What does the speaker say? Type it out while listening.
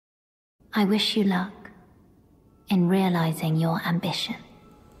I wish you luck in realizing your ambition.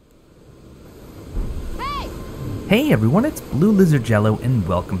 Hey everyone, it's BlueLizardJello and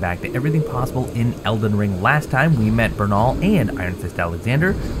welcome back to Everything Possible in Elden Ring. Last time we met Bernal and Iron Fist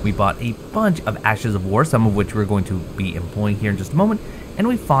Alexander. We bought a bunch of Ashes of War, some of which we're going to be employing here in just a moment, and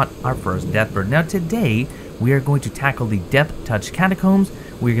we fought our first Deathbird. Now today, we are going to tackle the Deathtouched Catacombs.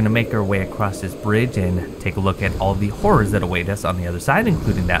 We're going to make our way across this bridge and take a look at all the horrors that await us on the other side,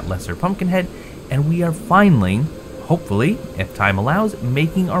 including that lesser pumpkinhead, and we are finally, hopefully, if time allows,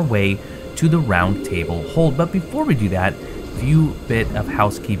 making our way to the round table hold. But before we do that, few bit of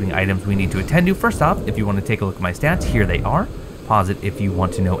housekeeping items we need to attend to. First off, if you want to take a look at my stats, here they are. Pause it if you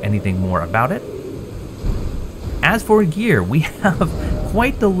want to know anything more about it. As for gear, we have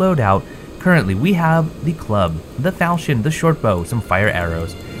quite the loadout. Currently, we have the club, the falchion, the short bow, some fire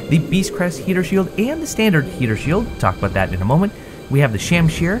arrows, the beast crest heater shield, and the standard heater shield. Talk about that in a moment. We have the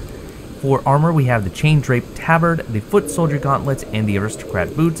shamshir. For armor, we have the chain draped tabard, the foot soldier gauntlets, and the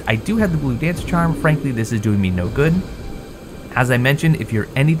aristocrat boots. I do have the blue dancer charm. Frankly, this is doing me no good. As I mentioned, if you're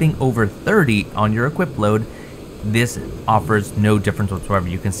anything over 30 on your equip load, this offers no difference whatsoever.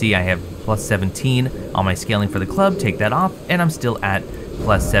 You can see I have plus 17 on my scaling for the club. Take that off, and I'm still at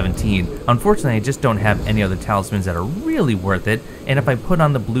plus 17. Unfortunately, I just don't have any other talismans that are really worth it. And if I put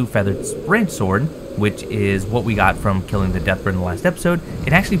on the blue feathered branch sword, which is what we got from killing the Deathbird in the last episode,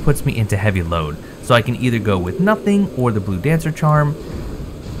 it actually puts me into heavy load. So I can either go with nothing or the blue dancer charm.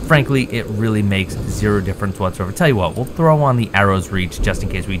 Frankly, it really makes zero difference whatsoever. Tell you what, we'll throw on the arrow's reach just in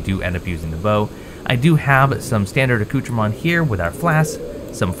case we do end up using the bow. I do have some standard accoutrement here with our flask,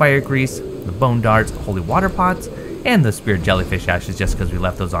 some fire grease, the bone darts, holy water pots, and the speared jellyfish ashes just because we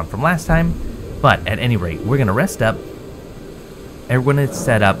left those on from last time. But at any rate, we're going to rest up and we're going to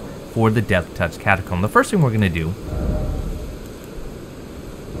set up for the Deathtouched Catacomb. The first thing we're going to do,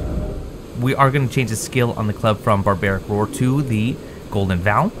 we are going to change the skill on the club from Barbaric Roar to the Golden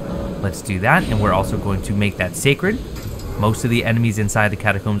Vow. Let's do that, and we're also going to make that sacred. Most of the enemies inside the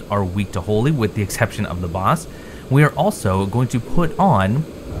catacombs are weak to holy, with the exception of the boss. We are also going to put on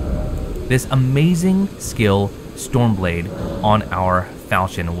this amazing skill, Stormblade, on our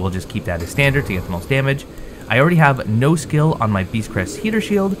falchion. We'll just keep that as standard to get the most damage. I already have no skill on my Beast Crest heater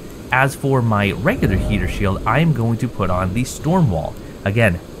shield. As for my regular heater shield, I am going to put on the Storm Wall.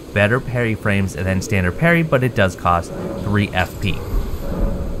 Again, better parry frames than standard parry, but it does cost 3 FP.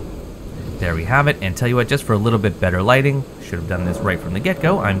 There we have it, and tell you what, just for a little bit better lighting, should have done this right from the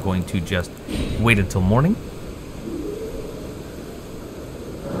get-go, I'm going to just wait until morning.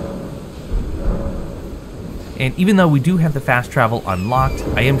 And even though we do have the fast travel unlocked,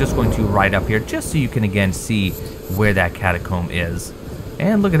 I am just going to ride up here just so you can again see where that catacomb is.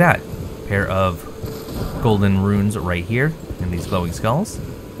 And look at that, pair of golden runes right here in these glowing skulls.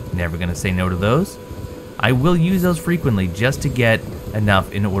 Never gonna say no to those. I will use those frequently just to get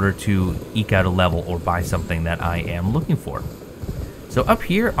enough in order to eke out a level or buy something that I am looking for. So up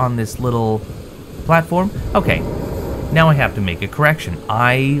here on this little platform, okay, now I have to make a correction.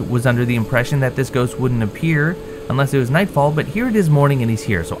 I was under the impression that this ghost wouldn't appear unless it was nightfall, but here it is morning and he's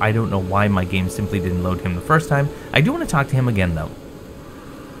here, so I don't know why my game simply didn't load him the first time. I do want to talk to him again though.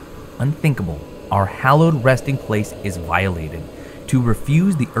 Unthinkable. Our hallowed resting place is violated. To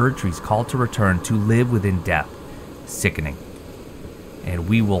refuse the Erdtree's call to return to live within death. Sickening. And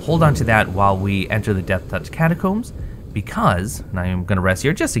we will hold on to that while we enter the Deathtouched Catacombs, because, and I am going to rest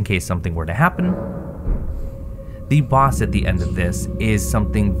here just in case something were to happen, the boss at the end of this is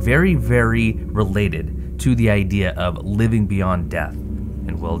something very, very related to the idea of living beyond death.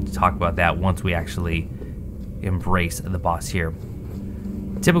 And we'll talk about that once we actually embrace the boss here.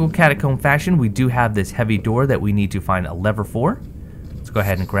 Typical catacomb fashion, we do have this heavy door that we need to find a lever for. Let's go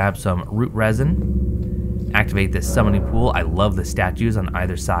ahead and grab some root resin. Activate this summoning pool. I love the statues on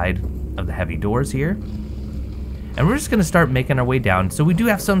either side of the heavy doors here. And we're just going to start making our way down. So we do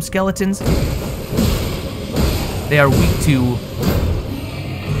have some skeletons. They are weak to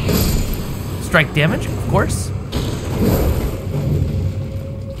strike damage, of course.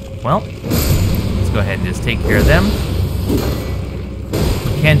 Well, let's go ahead and just take care of them.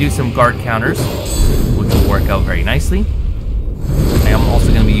 Can do some guard counters, which will work out very nicely. I am also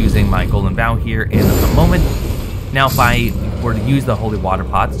going to be using my Golden Vow here in a moment. Now, if I were to use the Holy Water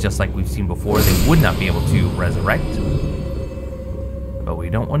Pots, just like we've seen before, they would not be able to resurrect. But we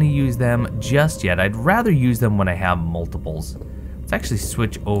don't want to use them just yet. I'd rather use them when I have multiples. Let's actually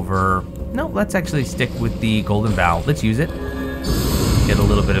switch over. No, let's actually stick with the Golden Vow. Let's use it. Get a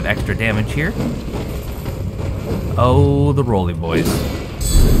little bit of extra damage here. Oh, the roly boys.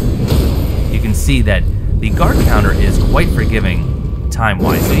 You can see that the guard counter is quite forgiving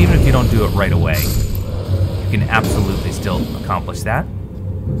time-wise. So even if you don't do it right away, you can absolutely still accomplish that.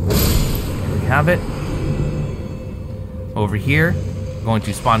 There we have it. Over here, we're going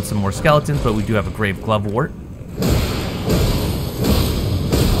to spawn some more skeletons, but we do have a grave glovewort.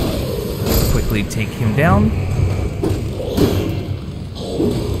 Quickly take him down.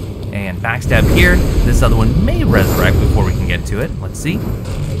 And backstab here. This other one may resurrect before we can get to it. Let's see.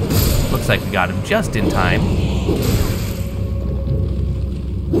 Looks like we got him just in time.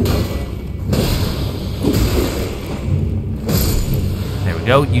 There we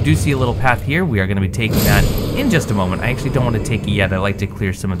go. You do see a little path here. We are going to be taking that in just a moment. I actually don't want to take it yet. I like to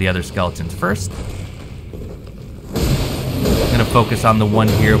clear some of the other skeletons first. I'm going to focus on the one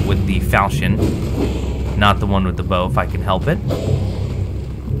here with the falchion, not the one with the bow if I can help it.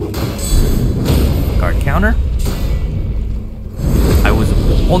 Guard counter. I was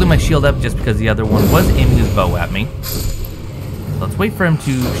holding my shield up just because the other one was aiming his bow at me. So let's wait for him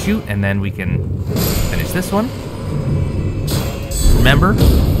to shoot and then we can finish this one. Remember,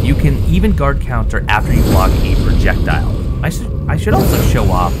 you can even guard counter after you block a projectile. I should also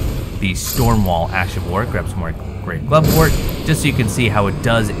show off the Storm Wall Ash of War. Grab some more Great Glovewort, just so you can see how it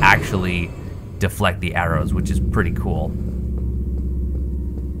does actually deflect the arrows, which is pretty cool.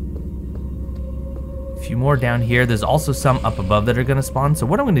 A few more down here. There's also some up above that are going to spawn. So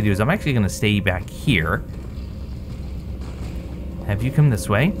what I'm going to do is I'm actually going to stay back here. Have you come this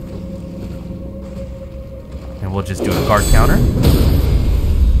way. And we'll just do a guard counter.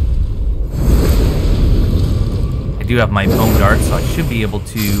 I do have my bone dart, so I should be able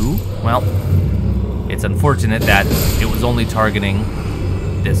to, well, it's unfortunate that it was only targeting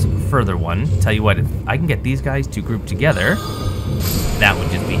this further one. Tell you what, if I can get these guys to group together, that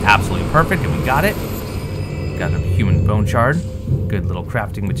would just be absolutely perfect, and we got it. Got a human bone shard. Good little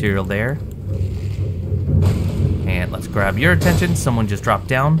crafting material there. And let's grab your attention. Someone just dropped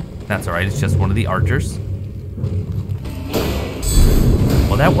down. That's alright, it's just one of the archers.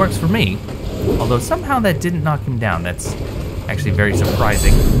 Well, that works for me. Although somehow that didn't knock him down. That's actually very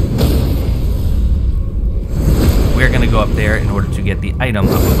surprising. We're going to go up there in order to get the item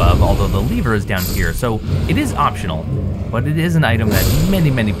up above, although the lever is down here. So it is optional, but it is an item that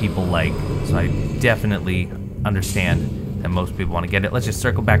many people like. So I definitely understand that most people want to get it. Let's just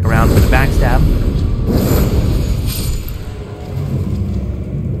circle back around for the backstab.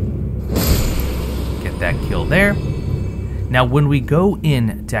 Get that kill there. Now, when we go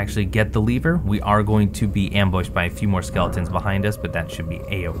in to actually get the lever, we are going to be ambushed by a few more skeletons behind us, but that should be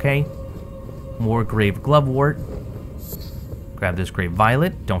a-okay. More grave glovewort. Grab this grave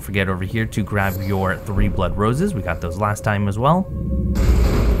violet. Don't forget over here to grab your 3 blood roses. We got those last time as well.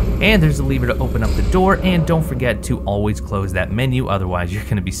 And there's a lever to open up the door, and don't forget to always close that menu, otherwise you're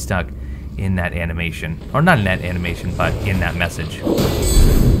going to be stuck in that animation. Or not in that animation, but in that message.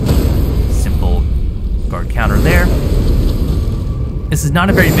 Simple guard counter there. This is not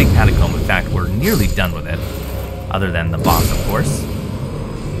a very big catacomb. In fact, we're nearly done with it. Other than the boss, of course.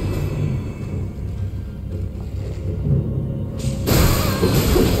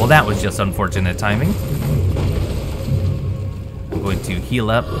 Well, that was just unfortunate timing. I'm going to heal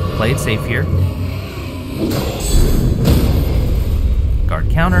up, play it safe here. Guard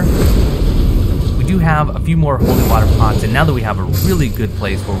counter. We do have a few more holy water pots, and now that we have a really good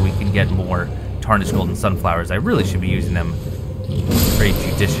place where we can get more tarnished golden sunflowers, I really should be using them very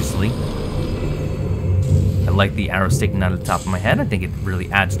judiciously. I like the arrow sticking out of the top of my head. I think it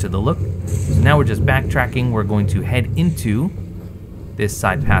really adds to the look. So now we're just backtracking. We're going to head into this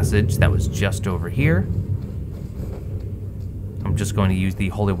side passage that was just over here. I'm just going to use the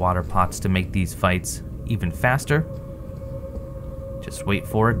holy water pots to make these fights even faster. Just wait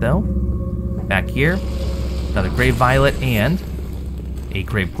for it though. Back here, another grave violet and a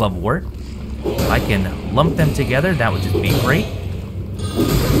grave glovewort. If I can lump them together, that would just be great.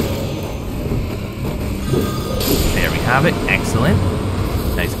 There we have it. Excellent.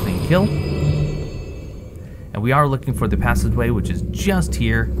 Nice clean kill. And we are looking for the passageway, which is just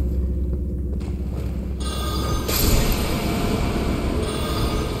here.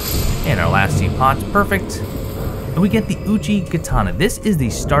 And our last 2 pots. Perfect. And we get the Uchi Katana. This is the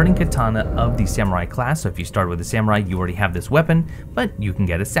starting katana of the samurai class. So if you start with a samurai, you already have this weapon, but you can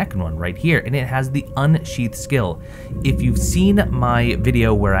get a second one right here, and it has the unsheath skill. If you've seen my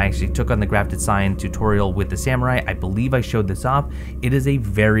video where I actually took on the grafted sign tutorial with the samurai, I believe I showed this off. It is a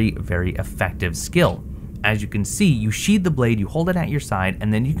very effective skill. As you can see, you sheathe the blade, you hold it at your side,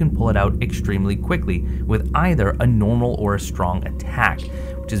 and then you can pull it out extremely quickly with either a normal or a strong attack,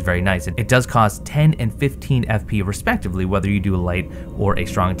 which which is very nice. It does cost 10 and 15 FP respectively, whether you do a light or a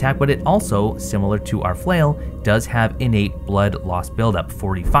strong attack, but it also, similar to our flail, does have innate blood loss buildup,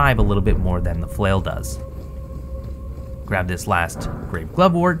 45, a little bit more than the flail does. Grab this last grave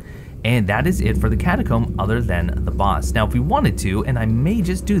glovewort, and that is it for the catacomb other than the boss. Now if we wanted to, and I may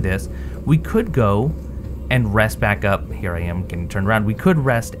just do this, we could go and rest back up. Here I am getting turned around. We could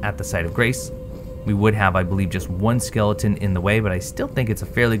rest at the site of grace. We would have, I believe, just one skeleton in the way, but I still think it's a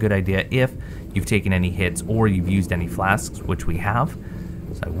fairly good idea if you've taken any hits or you've used any flasks, which we have.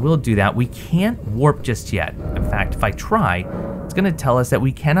 So I will do that. We can't warp just yet. In fact, if I try, it's going to tell us that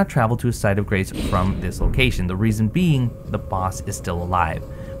we cannot travel to a site of grace from this location. The reason being, the boss is still alive.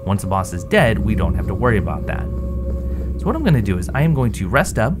 Once the boss is dead, we don't have to worry about that. So what I'm going to do is I am going to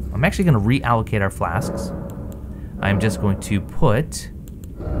rest up. I'm actually going to reallocate our flasks. I'm just going to put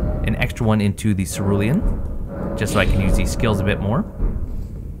an extra one into the cerulean, just so I can use these skills a bit more.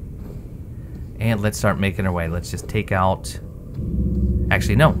 And let's start making our way. Let's just take out...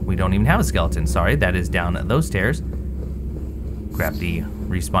 Actually, no, we don't even have a skeleton. Sorry, that is down those stairs. Grab the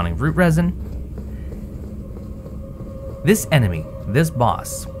respawning root resin. This enemy, this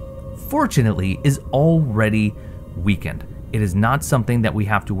boss, fortunately is already weakened. It is not something that we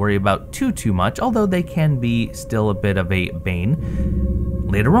have to worry about too much, although they can be still a bit of a bane.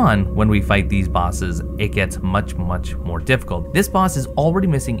 Later on, when we fight these bosses, it gets much more difficult. This boss is already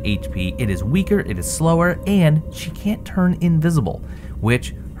missing HP, it is weaker, it is slower, and she can't turn invisible,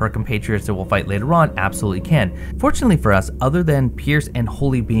 which her compatriots that we'll fight later on absolutely can. Fortunately for us, other than Pierce and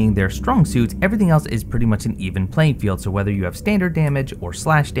Holy being their strong suits, everything else is pretty much an even playing field, so whether you have standard damage or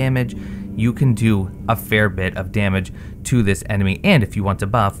slash damage, you can do a fair bit of damage to this enemy, and if you want to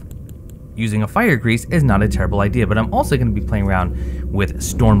buff, using a fire grease is not a terrible idea, but I'm also going to be playing around with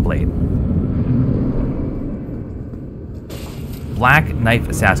Stormblade. Black Knife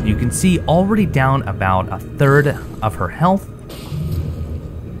Assassin, you can see already down about a third of her health.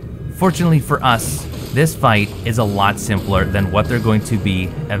 Fortunately for us, this fight is a lot simpler than what they're going to be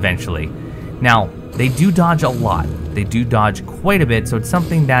eventually. Now, they do dodge a lot. They do dodge quite a bit, so it's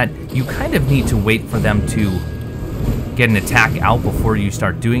something that you kind of need to wait for them to get an attack out before you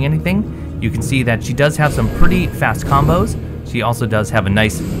start doing anything. You can see that she does have some pretty fast combos. She also does have a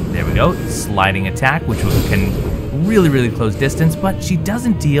nice, there we go, sliding attack, which can really close distance, but she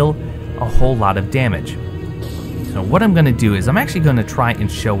doesn't deal a whole lot of damage. So what I'm going to do is I'm actually going to try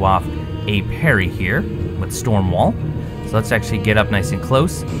and show off a parry here with Storm Wall. So let's actually get up nice and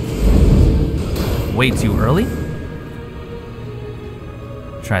close. Way too early.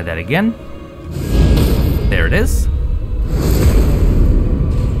 Try that again. There it is.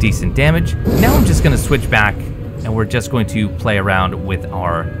 Decent damage. Now I'm just going to switch back and we're just going to play around with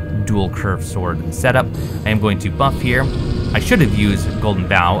our dual curved sword setup. I am going to buff here. I should have used Golden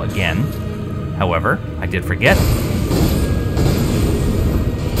Bow again. However, I did forget.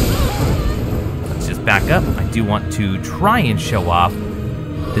 Let's just back up. I do want to try and show off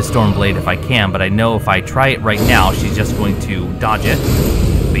this Stormblade if I can, but I know if I try it right now, she's just going to dodge it.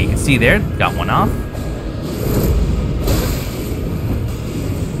 But you can see there, got one off.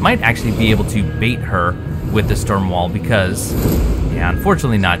 Might actually be able to bait her with the Storm Wall because, yeah,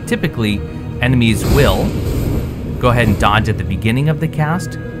 unfortunately not. Typically, enemies will go ahead and dodge at the beginning of the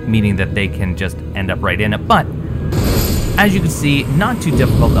cast, meaning that they can just end up right in it. But as you can see, not too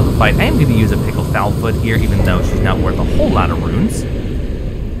difficult of a fight. I am going to use a Pickled Foulfoot here, even though she's not worth a whole lot of runes.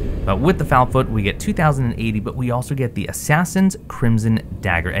 But with the Foulfoot, we get 2,080, but we also get the Assassin's Crimson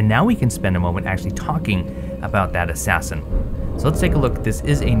Dagger. And now we can spend a moment actually talking about that Assassin. So let's take a look. This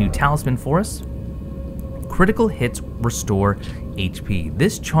is a new talisman for us. Critical hits restore HP.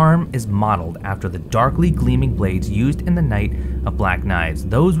 This charm is modeled after the darkly gleaming blades used in the Night of Black Knives,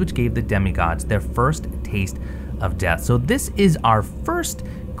 those which gave the demigods their first taste of death. So this is our first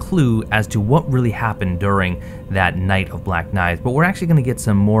clue as to what really happened during that Night of Black Knives, but we're actually going to get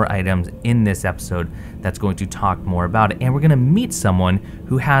some more items in this episode that's going to talk more about it, and we're going to meet someone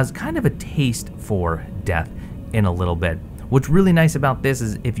who has kind of a taste for death in a little bit. What's really nice about this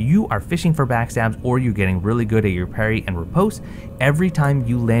is if you are fishing for backstabs or you're getting really good at your parry and riposte, every time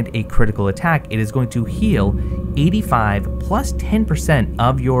you land a critical attack, it is going to heal 85 plus 10%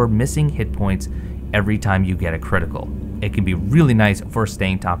 of your missing hit points every time you get a critical. It can be really nice for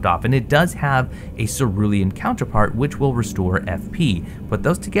staying topped off, and it does have a cerulean counterpart which will restore FP. Put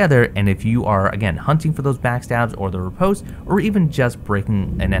those together, and if you are, again, hunting for those backstabs or the riposte, or even just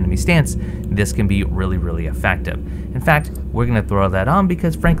breaking an enemy stance, this can be really effective. In fact, we're going to throw that on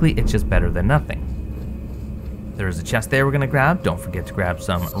because, frankly, it's just better than nothing. There is a chest there we're going to grab. Don't forget to grab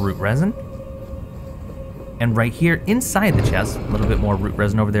some root resin. And right here inside the chest, a little bit more root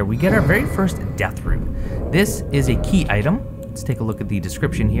resin over there, we get our very first death root. This is a key item. Let's take a look at the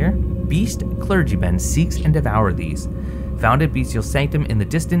description here. Beast clergyman seeks and devour these. Found at Bestial Sanctum in the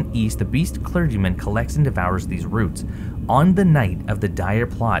distant east, the beast clergyman collects and devours these roots. On the night of the dire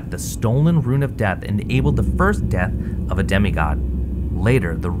plot, the stolen rune of death enabled the first death of a demigod.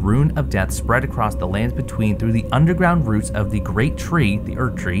 Later, the rune of death spread across the lands between through the underground roots of the great tree, the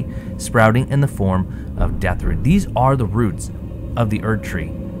Erd tree, sprouting in the form of death root. These are the roots of the Erd tree.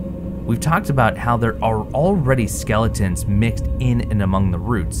 We've talked about how there are already skeletons mixed in and among the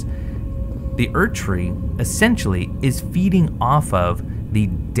roots. The Erd tree essentially is feeding off of the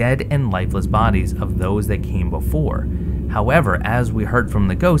dead and lifeless bodies of those that came before. However, as we heard from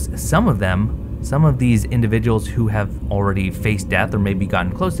the ghosts, some of these individuals who have already faced death or maybe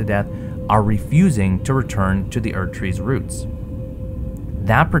gotten close to death are refusing to return to the Erd tree's roots.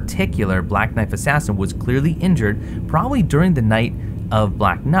 That particular Black Knife assassin was clearly injured, probably during the night of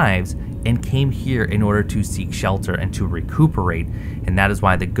Black Knives, and came here in order to seek shelter and to recuperate, and that is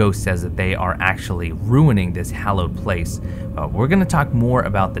why the ghost says that they are actually ruining this hallowed place. We're going to talk more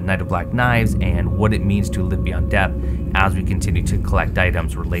about the Night of Black Knives and what it means to live beyond death as we continue to collect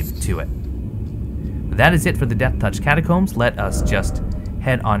items related to it. But that is it for the Deathtouched Catacombs. Let us just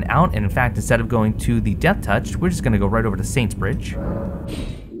head on out, and in fact, instead of going to the Deathtouched, we're just going to go right over to Saints Bridge.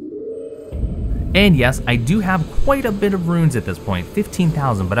 And yes, I do have quite a bit of runes at this point,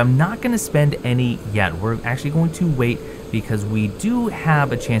 15,000, but I'm not going to spend any yet. We're actually going to wait because we do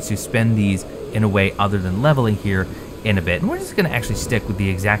have a chance to spend these in a way other than leveling here in a bit. And we're just going to actually stick with the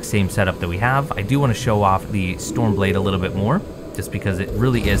exact same setup that we have. I do want to show off the Stormblade a little bit more, just because it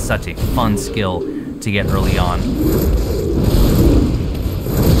really is such a fun skill to get early on.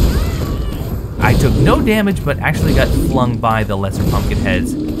 I took no damage, but actually got flung by the Lesser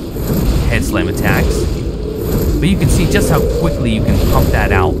Pumpkinhead's head slam attacks. But you can see just how quickly you can pump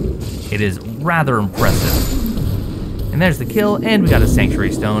that out. It is rather impressive. And there's the kill, and we got a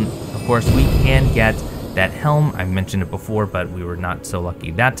Sanctuary Stone. Of course, we can get that helm. I mentioned it before, but we were not so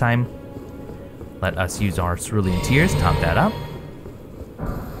lucky that time. Let us use our Cerulean Tears, top that up.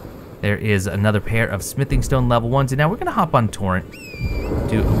 There is another pair of Smithing Stone level 1s, and now we're going to hop on Torrent.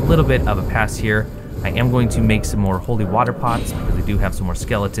 Do a little bit of a pass here. I am going to make some more Holy Water Pots because we do have some more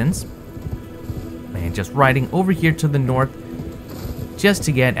skeletons. And just riding over here to the north, just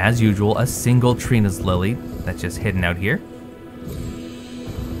to get, as usual, a single Trina's Lily that's just hidden out here.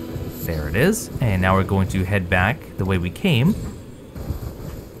 There it is. And now we're going to head back the way we came,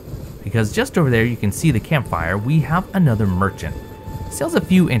 because just over there you can see the campfire. We have another merchant. Sells a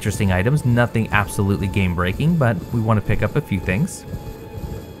few interesting items, nothing absolutely game-breaking, but we want to pick up a few things.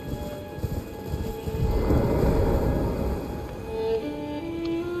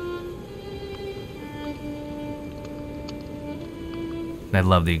 And I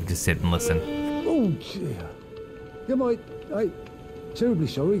love that you can just sit and listen. Oh dear. Yeah, mate, I'm terribly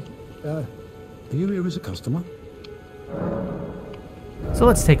sorry. Are you here as a customer? So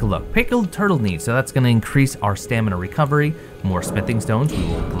let's take a look. Pickled turtle meat, so that's going to increase our stamina recovery. More smithing stones, we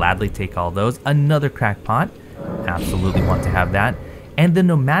will gladly take all those. Another crack pot, absolutely want to have that. And the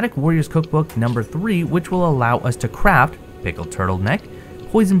Nomadic Warriors Cookbook number 3, which will allow us to craft pickled turtleneck,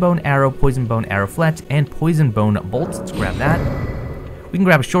 poison bone arrow fletch, and poison bone bolts. Let's grab that. We can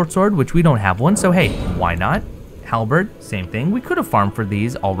grab a short sword, which we don't have one, so hey, why not? Halberd, same thing. We could have farmed for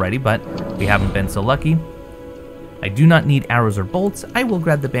these already, but we haven't been so lucky. I do not need arrows or bolts. I will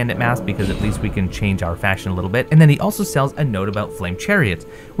grab the bandit mask because at least we can change our fashion a little bit. And then he also sells a note about flame chariots.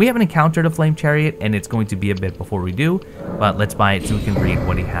 We haven't encountered a flame chariot, and it's going to be a bit before we do, but let's buy it so we can read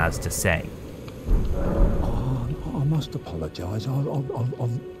what he has to say. Oh, I must apologise.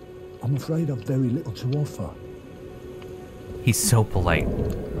 I'm afraid I've very little to offer. He's so polite.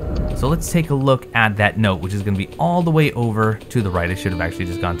 So let's take a look at that note, which is going to be all the way over to the right. I should have actually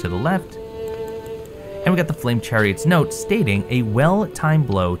just gone to the left. And we got the Flame Chariot's note stating, a well-timed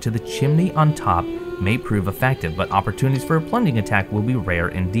blow to the chimney on top may prove effective, but opportunities for a plunging attack will be rare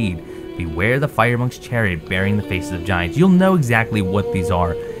indeed. Beware the Fire Monk's chariot bearing the faces of giants. You'll know exactly what these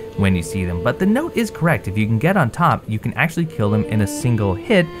are when you see them, but the note is correct. If you can get on top, you can actually kill them in a single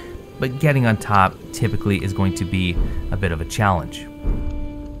hit, but getting on top typically is going to be a bit of a challenge.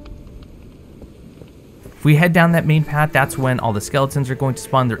 If we head down that main path, that's when all the skeletons are going to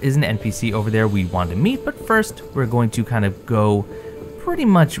spawn. There is an NPC over there we want to meet, but first we're going to kind of go pretty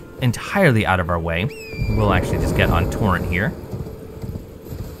much entirely out of our way. We'll actually just get on Torrent here.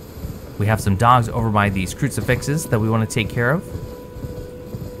 We have some dogs over by these crucifixes that we want to take care of.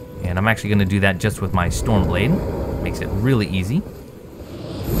 And I'm actually going to do that just with my Stormblade. Makes it really easy.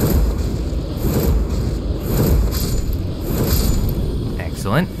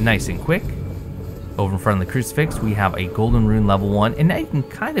 Excellent. Nice and quick. Over in front of the crucifix, we have a golden rune level 1, and now you can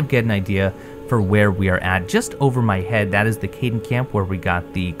kind of get an idea for where we are at. Just over my head, that is the Caden camp where we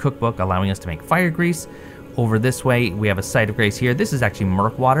got the cookbook allowing us to make fire grease. Over this way, we have a site of grace here. This is actually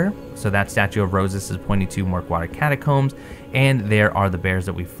Murkwater, so that statue of Roses is pointing to Murkwater Catacombs, and there are the bears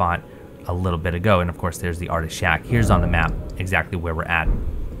that we fought a little bit ago, and of course there's the artist shack. Here's on the map exactly where we're at.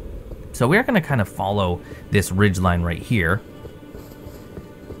 So we're going to kind of follow this ridge line right here.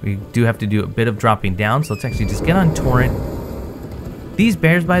 We do have to do a bit of dropping down, so let's actually just get on Torrent. These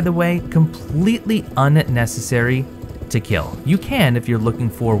bears, by the way, completely unnecessary to kill. You can if you're looking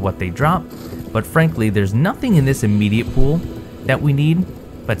for what they drop, but frankly, there's nothing in this immediate pool that we need.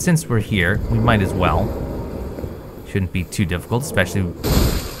 But since we're here, we might as well. Shouldn't be too difficult, especially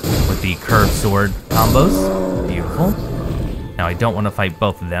with the curved sword combos. Beautiful. Now I don't want to fight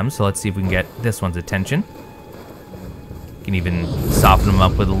both of them, so let's see if we can get this one's attention. Can even soften them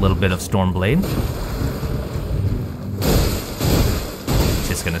up with a little bit of Stormblade.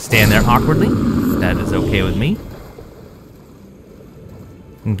 Just gonna stand there awkwardly. That is okay with me.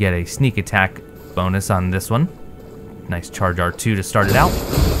 And get a sneak attack bonus on this one. Nice charge R2 to start it out.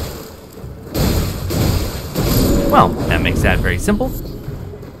 Well, that makes that very simple.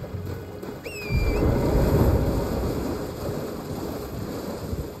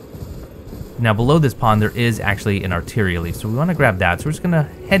 Now below this pond there is actually an arterial leaf, so we want to grab that. So we're just going to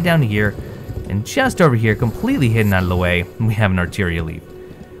head down here, and just over here, completely hidden out of the way, we have an arterial leaf.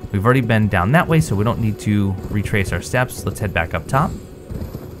 We've already been down that way, so we don't need to retrace our steps. Let's head back up top.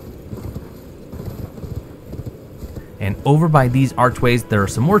 And over by these archways there are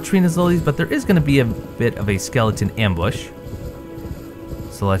some more Trina's lilies, but there is going to be a bit of a skeleton ambush.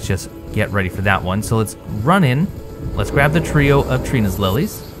 So let's just get ready for that one. So let's run in, let's grab the trio of Trina's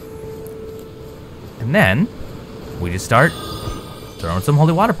lilies. And then we just start throwing some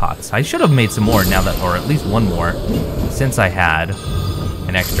holy water pots. I should have made some more now that, or at least one more, since I had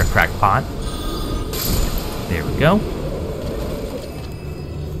an extra cracked pot. There we go.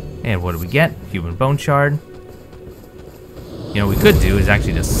 And what do we get? Human bone shard. You know, what we could do is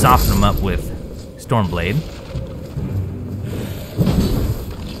actually just soften them up with Stormblade.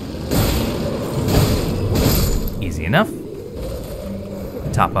 Easy enough.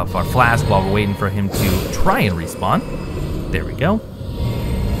 Top up our flask while we're waiting for him to try and respawn. There we go.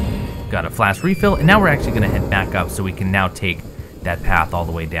 Got a flask refill, and now we're actually going to head back up so we can now take that path all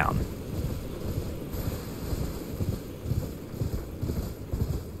the way down.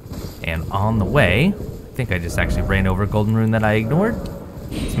 And on the way, I think I just actually ran over a golden rune that I ignored.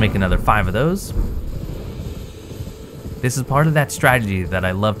 Let's make another 5 of those. This is part of that strategy that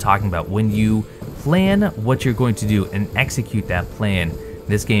I love talking about. When you plan what you're going to do and execute that plan,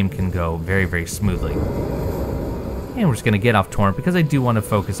 this game can go very, very smoothly. And we're just going to get off Torrent because I do want to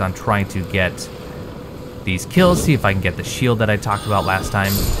focus on trying to get these kills, see if I can get the shield that I talked about last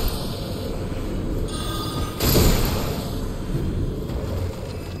time.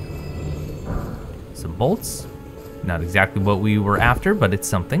 Some bolts. Not exactly what we were after, but it's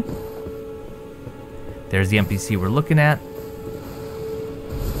something. There's the NPC we're looking at.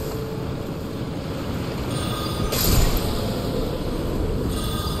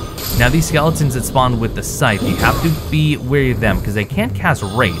 Now these skeletons that spawn with the scythe, you have to be wary of them because they can't cast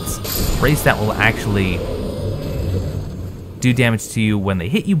wraiths. Wraiths that will actually do damage to you when they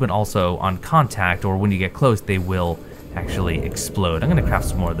hit you, but also on contact or when you get close, they will actually explode. I'm going to craft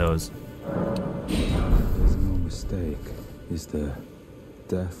some more of those. There's no mistake, is there?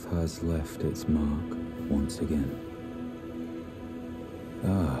 Death has left its mark once again.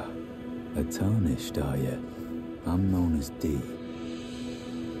 Ah, a tarnished, are you? I'm known as D.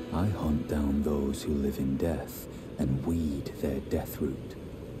 I hunt down those who live in death and weed their death root.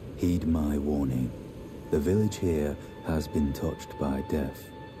 Heed my warning. The village here has been touched by death.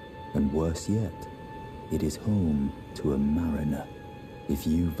 And worse yet, it is home to a mariner. If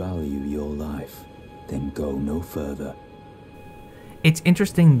you value your life, then go no further. It's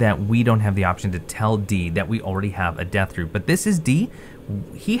interesting that we don't have the option to tell D that we already have a death root, but this is D.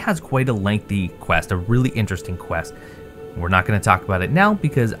 He has quite a lengthy quest, a really interesting quest. We're not going to talk about it now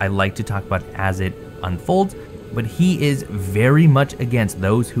because I like to talk about it as it unfolds, but he is very much against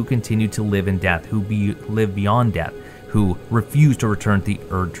those who continue to live in death, who live beyond death, who refuse to return to the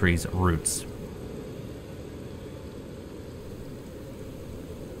Erd Tree's roots.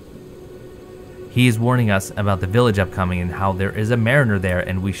 He is warning us about the village upcoming and how there is a mariner there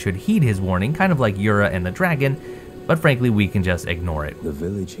and we should heed his warning, kind of like Yura and the dragon, but frankly we can just ignore it. The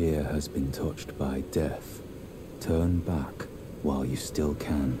village here has been touched by death. Turn back while you still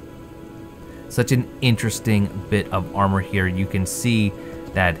can. Such an interesting bit of armor here. You can see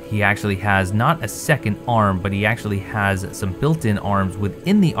that he actually has not a second arm, but he actually has some built-in arms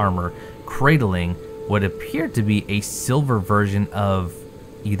within the armor, cradling what appeared to be a silver version of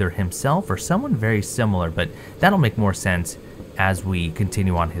either himself or someone very similar, but that'll make more sense as we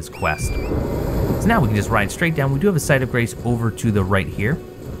continue on his quest. So now we can just ride straight down. We do have a site of grace over to the right here.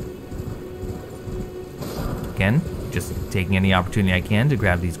 Again, just taking any opportunity I can to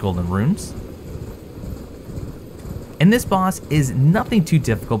grab these golden runes. And this boss is nothing too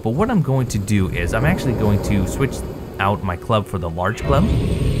difficult, but what I'm going to do is I'm actually going to switch out my club for the large club.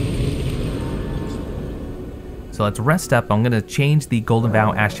 So let's rest up. I'm going to change the Golden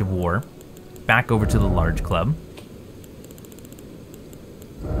Vow Ash of War back over to the large club.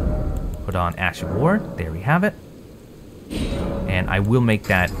 Put on Ash of War. There we have it. And I will make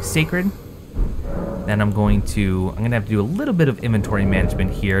that sacred. Then I'm going to have to do a little bit of inventory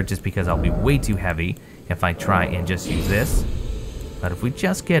management here just because I'll be way too heavy if I try and just use this. But if we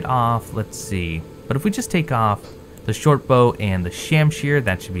just get off, let's see. But if we just take off the short bow and the shamshir,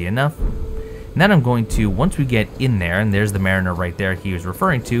 that should be enough. And then I'm going to, once we get in there, and there's the mariner right there he was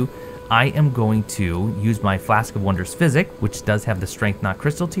referring to, I am going to use my Flask of Wonders Physic, which does have the Strength Not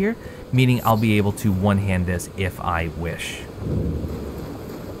Crystal tier, meaning I'll be able to one-hand this if I wish.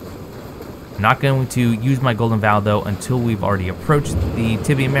 I'm not going to use my Golden Vow, though, until we've already approached the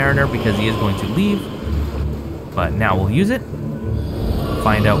Tibia Mariner, because he is going to leave. But now we'll use it.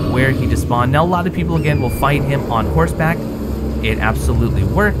 Find out where he despawned. Now, a lot of people, again, will fight him on horseback. It absolutely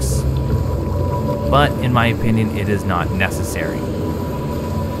works. But in my opinion, it is not necessary.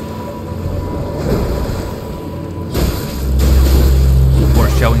 Poor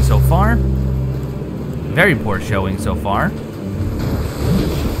showing so far. Very poor showing so far.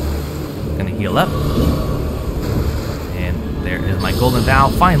 Gonna heal up. And there is my Golden Vow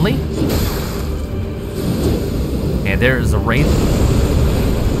finally. And there is a Wraith.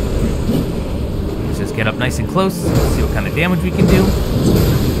 Let's just get up nice and close, see what kind of damage we can do.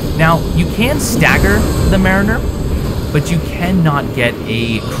 Now, you can stagger the Mariner, but you cannot get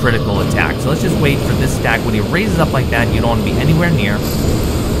a critical attack. So let's just wait for this stack. When he raises up like that, you don't want to be anywhere near.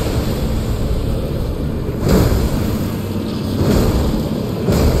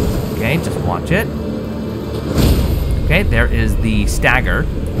 Okay, just watch it. Okay, there is the stagger.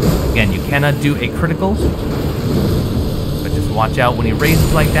 Again, you cannot do a critical, but just watch out when he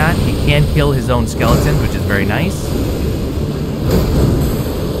raises like that. He can kill his own skeletons, which is very nice.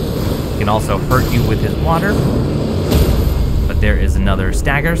 Can also hurt you with his water. But there is another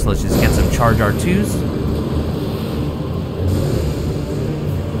stagger, so let's just get some charge R2s.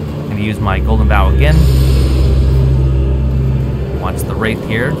 I'm gonna use my Golden Vow again. Watch the Wraith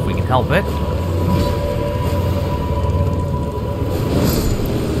here, if we can help it.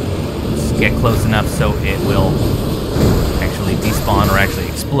 Just get close enough so it will actually despawn or actually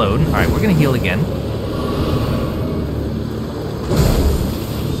explode. Alright, we're gonna heal again.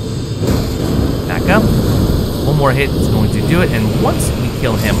 Up. One more hit is going to do it, and once we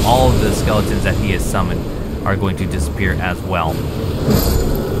kill him, all of the skeletons that he has summoned are going to disappear as well.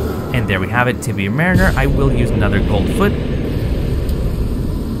 And there we have it, Tibia Mariner. I will use another gold foot.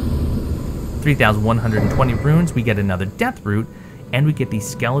 3,120 runes. We get another death root, and we get the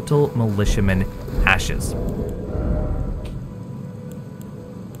skeletal militiaman ashes.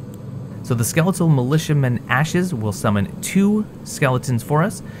 So the skeletal militiaman ashes will summon 2 skeletons for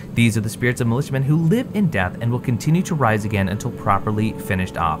us. These are the spirits of militiamen who live in death and will continue to rise again until properly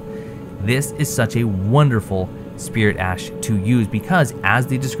finished off. This is such a wonderful spirit ash to use because, as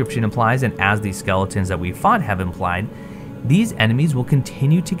the description implies and as the skeletons that we fought have implied, these enemies will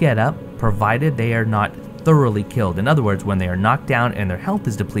continue to get up provided they are not thoroughly killed. In other words, when they are knocked down and their health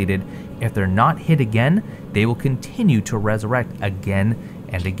is depleted, if they're not hit again, they will continue to resurrect again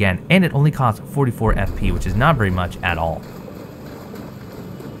and again, and it only costs 44 FP, which is not very much at all.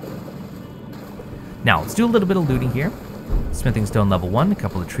 Now, let's do a little bit of looting here. Smithing Stone level 1, a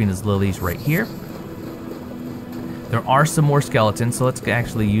couple of Trina's Lilies right here. There are some more skeletons, so let's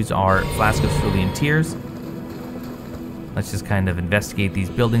actually use our Flask of Cerulean Tears. Let's just kind of investigate these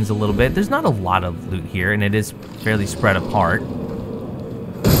buildings a little bit. There's not a lot of loot here, and it is fairly spread apart.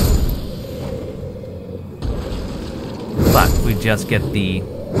 But if we just get the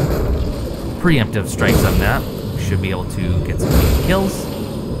preemptive strikes on that, we should be able to get some kills.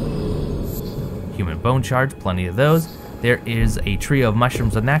 Human bone shards, plenty of those. There is a trio of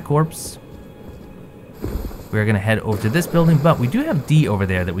mushrooms on that corpse. We're going to head over to this building, but we do have D over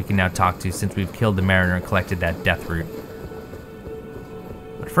there that we can now talk to since we've killed the Mariner and collected that death root.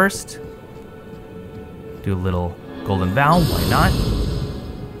 But first, do a little Golden Vow, why not?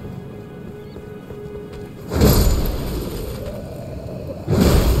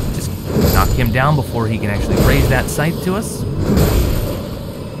 him down before he can actually raise that sight to us.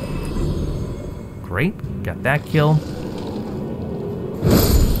 Great, got that kill.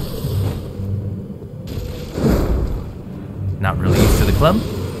 Not really used to the club.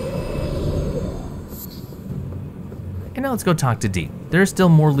 And now let's go talk to D. There's still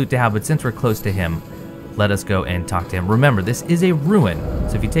more loot to have, but since we're close to him, let us go and talk to him. Remember, this is a ruin,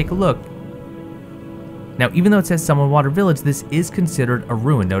 so if you take a look. Now, even though it says Summonwater Village, this is considered a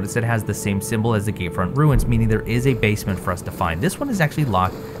ruin. Notice it has the same symbol as the Gatefront Ruins, meaning there is a basement for us to find. This one is actually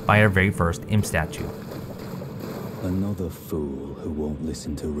locked by our very first imp statue. Another fool who won't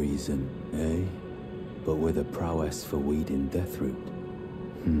listen to reason, eh? But with a prowess for weeding Deathroot.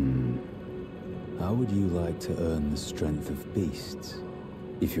 How would you like to earn the strength of beasts?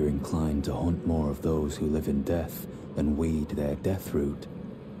 If you're inclined to hunt more of those who live in death and weed their Deathroot,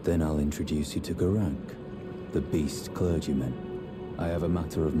 then I'll introduce you to Gurranq, the beast clergyman. I have a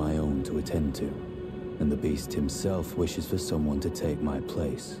matter of my own to attend to, and the beast himself wishes for someone to take my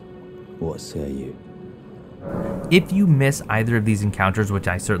place. What say you? If you miss either of these encounters, which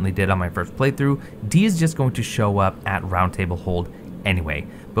I certainly did on my first playthrough, D is just going to show up at Round Table Hold anyway.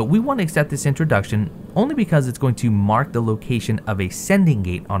 But we want to accept this introduction only because it's going to mark the location of a sending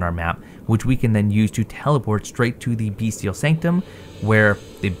gate on our map, which we can then use to teleport straight to the Bestial Sanctum, where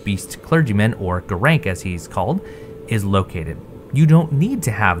the Beast Clergyman, or Gurranq as he's called, is located. You don't need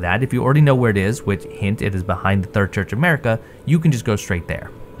to have that. If you already know where it is, which, hint, it is behind the Third Church of America, you can just go straight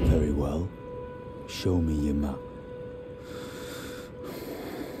there. Very well. Show me your map.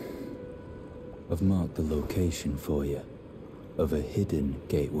 I've marked the location for you, of a hidden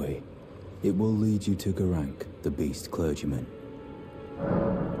gateway. It will lead you to Gurranq, the Beast Clergyman.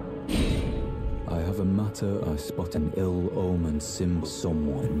 I have a matter. I spot an ill-omened symbol.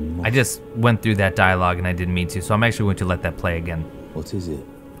 Someone. I just went through that dialogue and I didn't mean to, so I'm actually going to let that play again. What is it?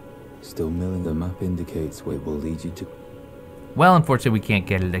 Still milling. The map indicates where it will lead you to. Well, unfortunately, we can't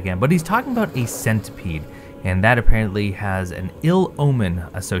get it again, but he's talking about a centipede, and that apparently has an ill omen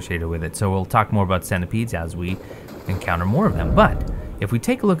associated with it. So we'll talk more about centipedes as we encounter more of them. But if we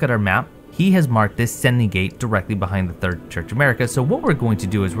take a look at our map, he has marked this sending gate directly behind the Third Church of America. So what we're going to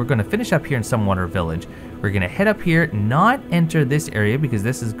do is we're going to finish up here in Summonwater Village. We're going to head up here, not enter this area because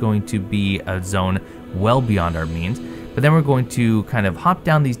this is going to be a zone well beyond our means. But then we're going to kind of hop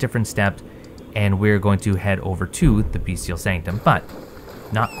down these different steps, and we're going to head over to the Bestial Sanctum. But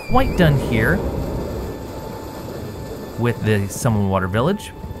not quite done here with the Summonwater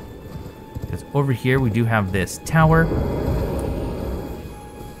Village, because over here we do have this tower.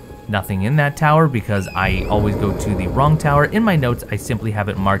 Nothing in that tower because I always go to the wrong tower. In my notes, I simply have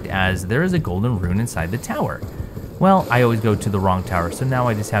it marked as there is a golden rune inside the tower. Well, I always go to the wrong tower, so now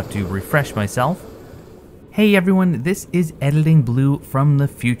I just have to refresh myself. Hey everyone, this is Editing Blue from the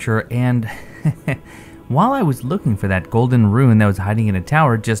future, and while I was looking for that golden rune that was hiding in a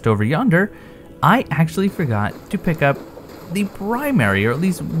tower just over yonder, I actually forgot to pick up the primary, or at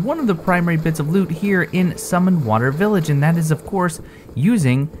least one of the primary bits of loot here in Summonwater Village, and that is of course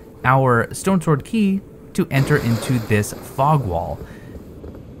using our Stone Sword key to enter into this fog wall.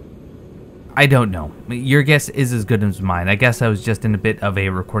 I don't know. Your guess is as good as mine. I guess I was just in a bit of a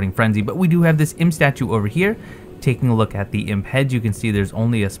recording frenzy, but we do have this imp statue over here. Taking a look at the imp head, you can see there's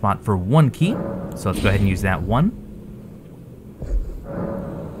only a spot for one key, so let's go ahead and use that one.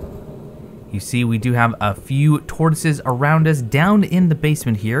 You see we do have a few tortoises around us down in the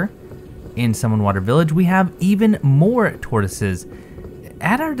basement here in Summonwater Village. We have even more tortoises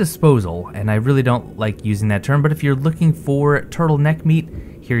at our disposal, and I really don't like using that term, but if you're looking for turtleneck meat,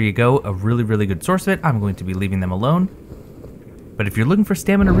 here you go, a really, really good source of it. I'm going to be leaving them alone. But if you're looking for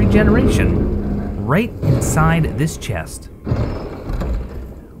stamina regeneration, right inside this chest,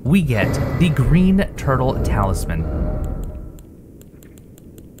 we get the Green Turtle Talisman.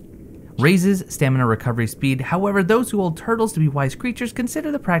 Raises stamina recovery speed. However, those who hold turtles to be wise creatures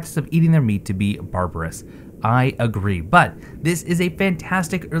consider the practice of eating their meat to be barbarous. I agree, but this is a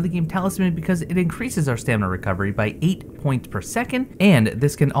fantastic early game talisman because it increases our stamina recovery by 8 points per second, and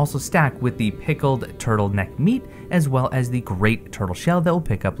this can also stack with the pickled turtleneck meat as well as the great turtle shell that we'll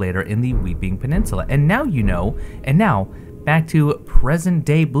pick up later in the Weeping Peninsula. And now you know, and now back to present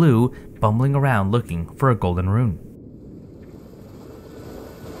day Blue bumbling around looking for a golden rune.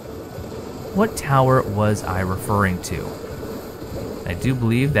 What tower was I referring to? I do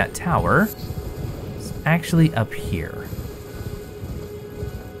believe that tower is actually up here.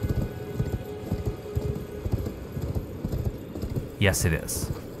 Yes, it is.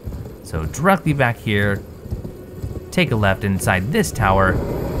 So directly back here, take a left inside this tower.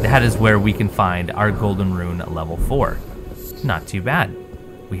 That is where we can find our golden rune level 4. Not too bad.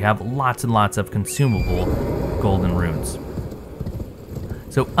 we have lots and lots of consumable golden runes.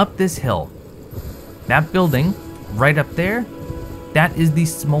 So up this hill, that building right up there, that is the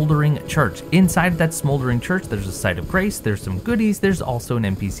Smoldering Church. Inside that Smoldering Church, there's a Site of Grace, there's some goodies, there's also an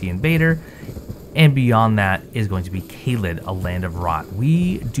NPC invader, and beyond that is going to be Caelid, a Land of Rot.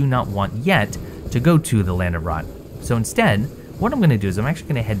 We do not want yet to go to the Land of Rot. So instead, what I'm going to do is I'm actually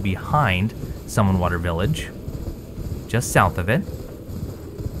going to head behind Summonwater Village, just south of it,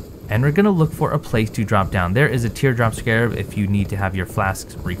 and we're going to look for a place to drop down. There is a teardrop scarab if you need to have your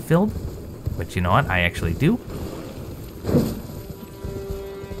flasks refilled, which you know what, I actually do.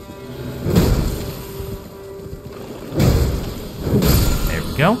 There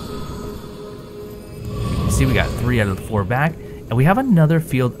we go. You can see we got 3 out of the 4 back, and we have another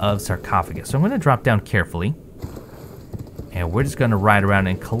field of sarcophagus. So I'm going to drop down carefully, and we're just going to ride around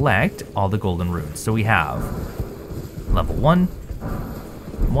and collect all the golden runes. So we have level 1,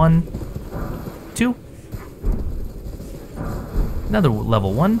 2, another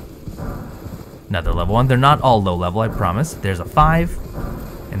level 1, another level 1. They're not all low level, I promise. There's a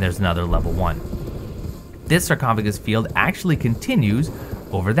 5, and there's another level 1. This sarcophagus field actually continues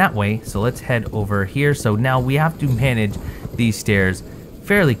over that way, so let's head over here. So now we have to manage these stairs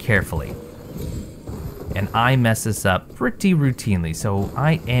fairly carefully, and I mess this up pretty routinely, so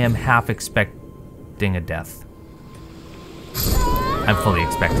I am half expecting a death. I'm fully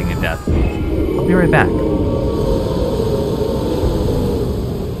expecting a death. I'll be right back.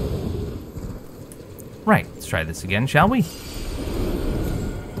 Right, let's try this again, shall we?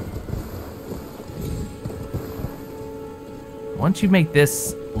 Once you make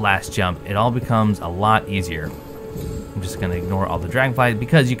this last jump, it all becomes a lot easier. I'm just going to ignore all the dragonflies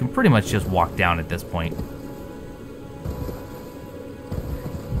because you can pretty much just walk down at this point.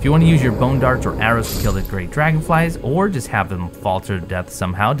 If you want to use your bone darts or arrows to kill the great dragonflies, or just have them fall to their death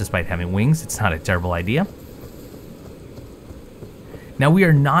somehow despite having wings, it's not a terrible idea. Now we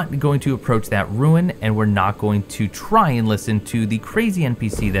are not going to approach that ruin, and we're not going to try and listen to the crazy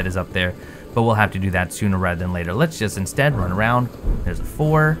NPC that is up there, but we'll have to do that sooner rather than later. Let's just instead run around. There's a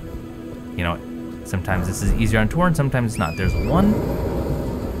 4. You know, sometimes this is easier on Torrent, sometimes it's not. There's a 1.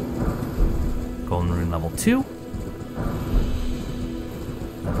 Golden rune level 2.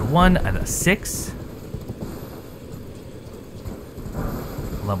 Another 1 and a 6.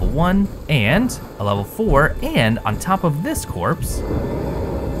 Level 1 and a level 4, and on top of this corpse,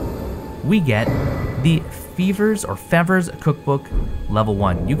 we get the Fevers Cookbook level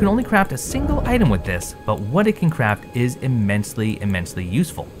 1. You can only craft a single item with this, but what it can craft is immensely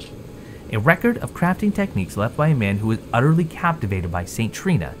useful. A record of crafting techniques left by a man who was utterly captivated by Saint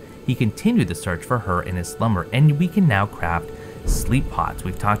Trina. He continued the search for her in his slumber, and we can now craft sleep pots.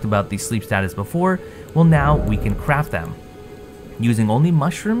 We've talked about the sleep status before. Well, now we can craft them. Using only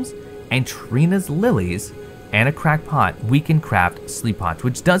mushrooms and Trina's lilies and a cracked pot, we can craft sleep pots,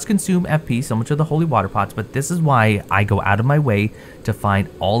 which does consume FP, so much of the holy water pots, but this is why I go out of my way to find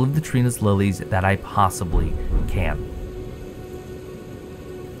all of the Trina's lilies that I possibly can.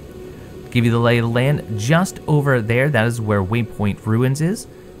 Give you the lay of the land just over there. That is where Waypoint Ruins is,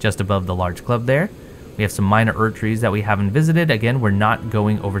 just above the large club there. We have some minor Erd trees that we haven't visited. Again, we're not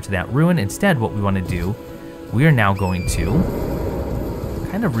going over to that ruin. Instead, what we want to do, we are now going to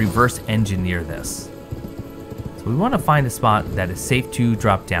kind of reverse engineer this. So we want to find a spot that is safe to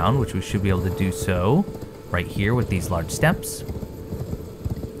drop down, which we should be able to do so right here with these large steps.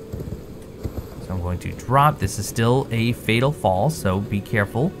 So I'm going to drop. This is still a fatal fall, so be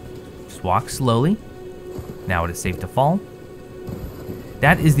careful. Just walk slowly. Now it is safe to fall.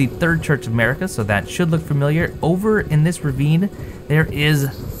 That is the Third Church of America, so that should look familiar. Over in this ravine, there is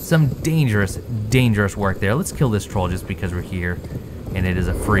some dangerous work there. Let's kill this troll just because we're here, and it is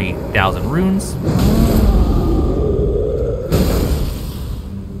a free 1,000 runes.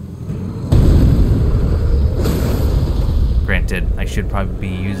 Granted, I should probably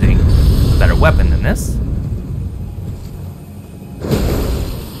be using a better weapon than this.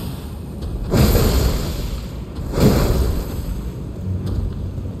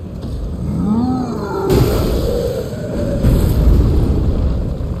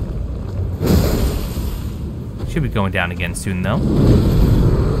 Should be going down again soon, though.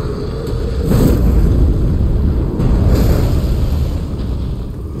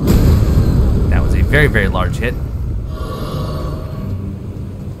 That was a very large hit.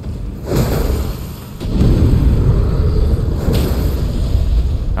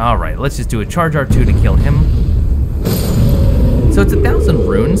 Alright, let's just do a charge R2 to kill him. So it's 1,000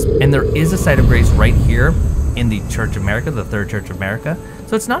 runes, and there is a site of grace right here in the Church of America, the Third Church of America.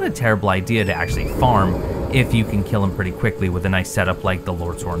 So it's not a terrible idea to actually farm if you can kill him pretty quickly with a nice setup like the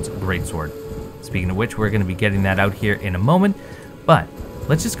Lordsworn's Greatsword. Speaking of which, we're going to be getting that out here in a moment, but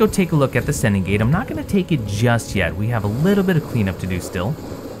let's just go take a look at the sending gate. I'm not going to take it just yet. We have a little bit of cleanup to do still.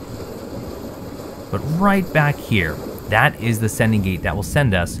 But right back here, that is the sending gate that will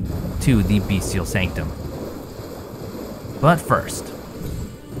send us to the Bestial Sanctum. But first,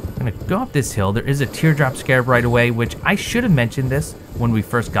 I'm going to go up this hill. There is a teardrop scarab right away, which I should have mentioned this when we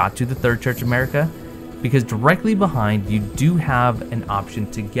first got to the Third Church of America, because directly behind you do have an option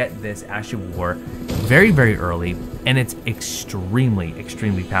to get this Ash of War very, very early, and it's extremely,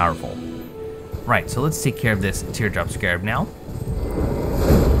 extremely powerful. Right, so let's take care of this teardrop scarab now.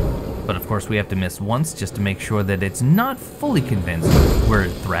 But of course we have to miss once just to make sure that it's not fully convinced we're a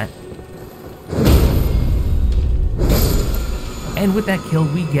threat. And with that kill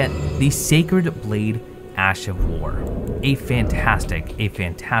we get the Sacred Blade Ash of War. A fantastic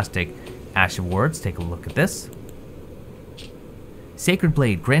Ash of War. Let's take a look at this. Sacred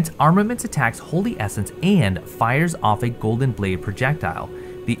Blade grants armaments attacks Holy Essence and fires off a golden blade projectile.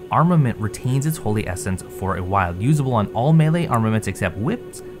 The armament retains its Holy Essence for a while, usable on all melee armaments except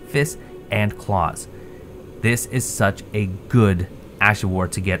whips, fists, and claws. This is such a good Ash of War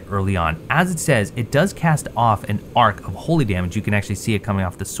to get early on. As it says, it does cast off an arc of holy damage. You can actually see it coming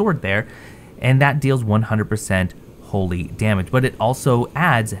off the sword there, and that deals 100% holy damage, but it also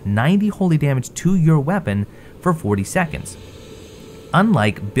adds 90 holy damage to your weapon for 40 seconds.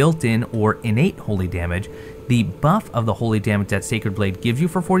 Unlike built-in or innate holy damage, the buff of the holy damage that Sacred Blade gives you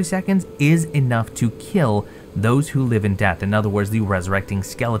for 40 seconds is enough to kill those who live in death. In other words, the resurrecting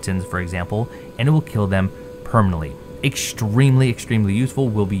skeletons, for example, and it will kill them permanently. Extremely, extremely useful.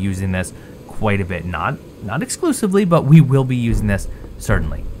 We'll be using this quite a bit. Not exclusively, but we will be using this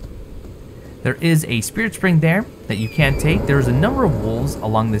certainly. There is a Spirit Spring there that you can take. There's a number of wolves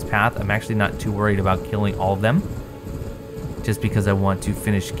along this path. I'm actually not too worried about killing all of them, just because I want to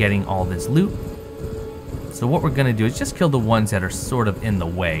finish getting all this loot. So what we're going to do is just kill the ones that are sort of in the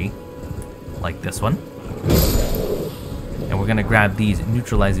way, like this one. And we're going to grab these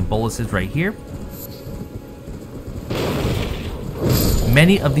neutralizing boluses right here.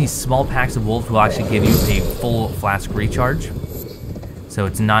 Many of these small packs of wolves will actually give you a full flask recharge, so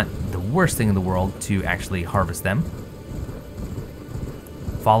it's not the worst thing in the world to actually harvest them.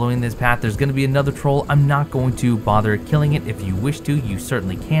 Following this path, there's going to be another troll. I'm not going to bother killing it. If you wish to, you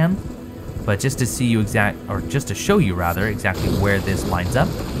certainly can. But just to see you just to show you rather, exactly where this lines up.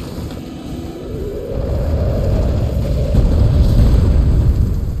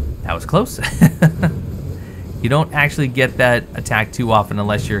 That was close. You don't actually get that attack too often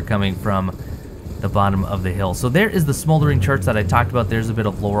unless you're coming from the bottom of the hill. So there is the Smoldering Church that I talked about. There's a bit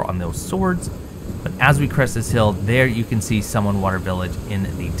of lore on those swords. But as we crest this hill, there you can see Summonwater Village in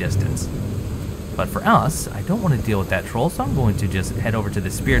the distance. But for us, I don't want to deal with that troll, so I'm going to just head over to the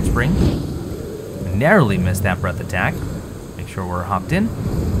Spirit Spring. Narrowly missed that breath attack. Make sure we're hopped in.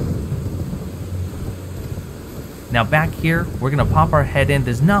 Now back here, we're going to pop our head in.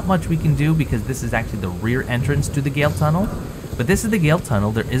 There's not much we can do because this is actually the rear entrance to the Gale Tunnel. But this is the Gale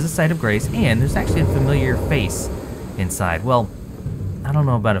Tunnel. There is a Site of Grace, and there's actually a familiar face inside. Well, I don't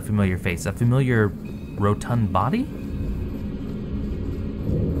know about a familiar face. A familiar rotund body?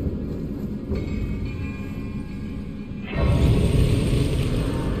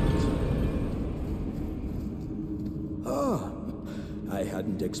 I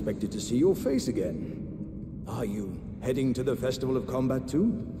hadn't expected to see your face again. Are you heading to the Festival of Combat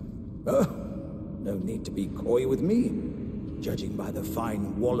too? Oh, no need to be coy with me. Judging by the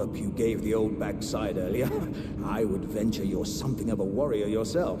fine wallop you gave the old backside earlier, I would venture you're something of a warrior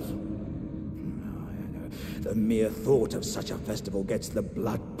yourself. The mere thought of such a festival gets the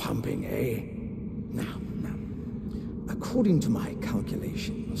blood pumping, eh? Now, according to my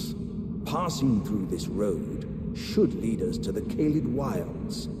calculations, passing through this road should lead us to the Kaled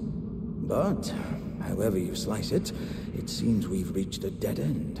Wilds. But, however you slice it, it seems we've reached a dead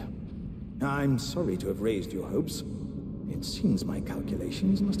end. I'm sorry to have raised your hopes. It seems my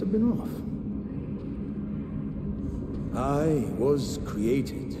calculations must have been off. I was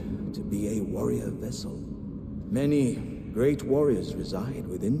created to be a warrior vessel. Many great warriors reside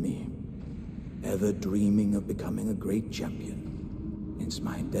within me, ever dreaming of becoming a great champion. It's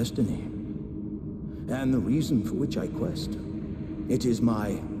my destiny, and the reason for which I quest. It is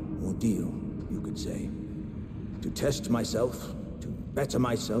my ordeal, you could say. To test myself, to better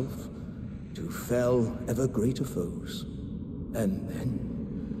myself, to fell ever greater foes. And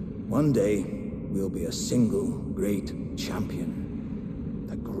then, one day, we'll be a single great champion.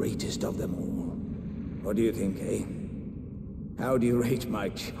 The greatest of them all. What do you think, eh? How do you rate my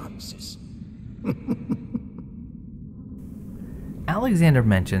chances? Alexander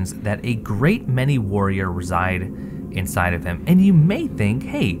mentions that a great many warrior reside inside of him, and you may think,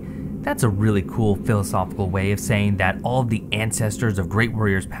 hey, that's a really cool philosophical way of saying that all of the ancestors of great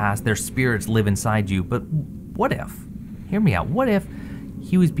warriors past, their spirits live inside you, but what if, hear me out, what if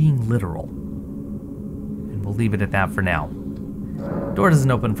he was being literal? And we'll leave it at that for now. Door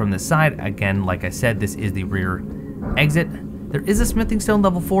doesn't open from this side. Again, like I said, this is the rear exit. There is a smithing stone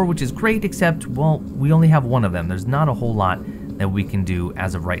level 4, which is great, except, well, we only have one of them. There's not a whole lot that we can do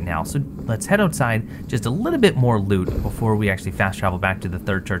as of right now. So let's head outside, just a little bit more loot before we actually fast travel back to the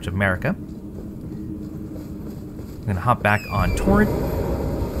Third Church of America. I'm gonna hop back on Torrent,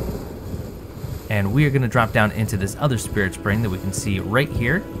 and we are gonna drop down into this other spirit spring that we can see right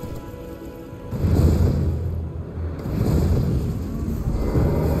here.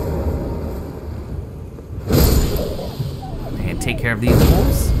 And take care of these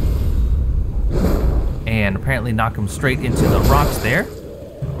wolves. And apparently knock him straight into the rocks there.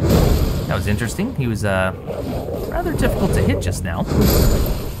 That was interesting. He was rather difficult to hit just now.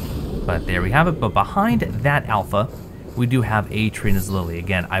 But there we have it. But behind that alpha, we do have a Trina's Lily.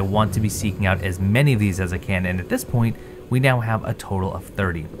 Again, I want to be seeking out as many of these as I can. And at this point, we now have a total of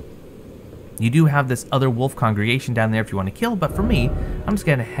 30. You do have this other wolf congregation down there if you want to kill. But for me, I'm just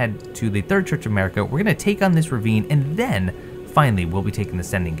going to head to the Third Church of America. We're going to take on this ravine. And then, finally, we'll be taking the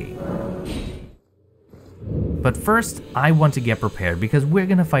Sending Gate. But first, I want to get prepared because we're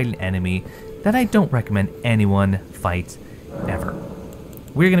going to fight an enemy that I don't recommend anyone fight ever.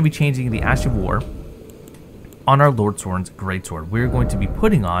 We're going to be changing the Ash of War on our Lord Sorin's Greatsword. We're going to be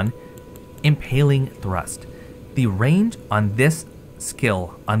putting on Impaling Thrust. The range on this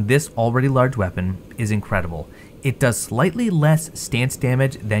skill, on this already large weapon, is incredible. It does slightly less stance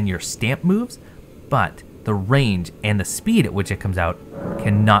damage than your stamp moves, but the range and the speed at which it comes out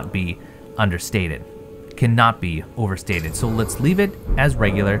cannot be understated. Cannot be overstated. So let's leave it as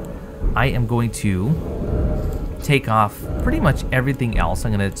regular. I am going to take off pretty much everything else.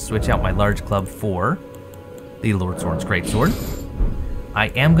 I'm going to switch out my large club for the Lord Sorin's Greatsword. I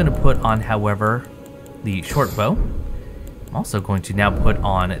am going to put on, however, the short bow. I'm also going to now put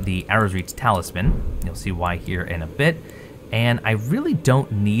on the Arrow's Reach Talisman. You'll see why here in a bit. And I really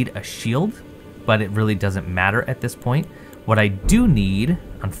don't need a shield, but it really doesn't matter at this point. What I do need,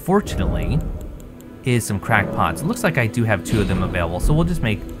 unfortunately, is some cracked pots. It looks like I do have 2 of them available, so we'll just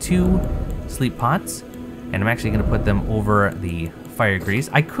make 2 sleep pots, and I'm actually going to put them over the fire grease.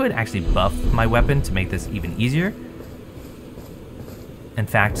 I could actually buff my weapon to make this even easier. In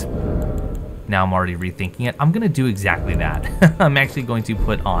fact, now I'm already rethinking it. I'm going to do exactly that. I'm actually going to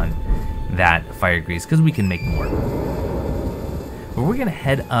put on that fire grease because we can make more. But we're going to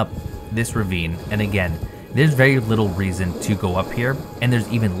head up this ravine, and again, there's very little reason to go up here, and there's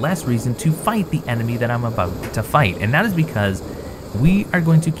even less reason to fight the enemy that I'm about to fight, and that is because we are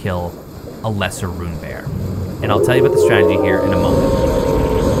going to kill a lesser rune bear. And I'll tell you about the strategy here in a moment.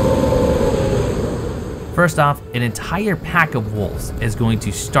 First off, an entire pack of wolves is going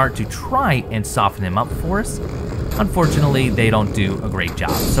to start to try and soften him up for us. Unfortunately, they don't do a great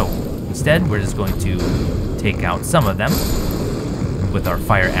job, so instead we're just going to take out some of them with our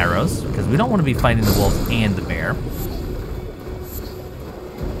fire arrows, because we don't want to be fighting the wolves and the bear.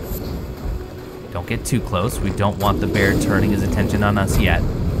 Don't get too close. We don't want the bear turning his attention on us yet.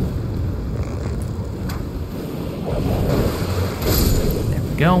 There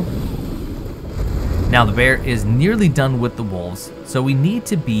we go. Now the bear is nearly done with the wolves, so we need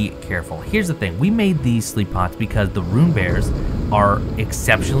to be careful. Here's the thing. We made these sleep pots because the rune bears are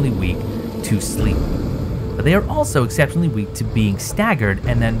exceptionally weak to sleep. But they are also exceptionally weak to being staggered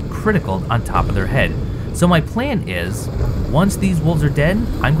and then critical on top of their head. So my plan is, once these wolves are dead,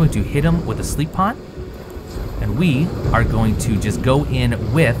 I'm going to hit them with a sleep pot, and we are going to just go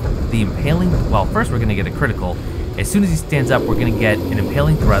in with the impaling. Well, first we're going to get a critical. As soon as he stands up, we're going to get an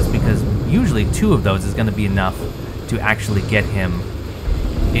impaling thrust, because usually 2 of those is going to be enough to actually get him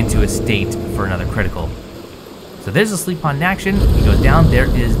into a state for another critical. So there's a sleep pot in action. He goes down. There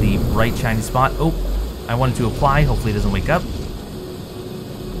is the bright shiny spot. Oh, I wanted to apply. Hopefully he doesn't wake up.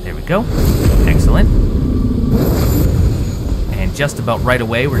 There we go. Excellent. And just about right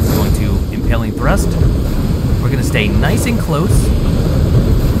away, we're just going to impaling thrust. We're going to stay nice and close.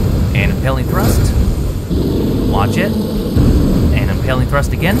 And impaling thrust. Watch it. And impaling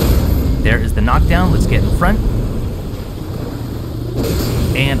thrust again. There is the knockdown. Let's get in front.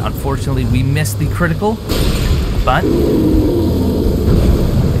 And unfortunately, we missed the critical. But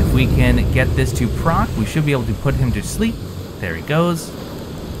if we can get this to proc, we should be able to put him to sleep. There he goes.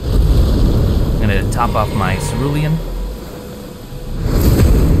 I'm going to top off my cerulean.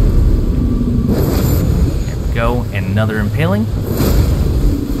 There we go. And Another impaling.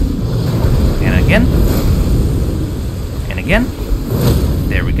 And again. And again.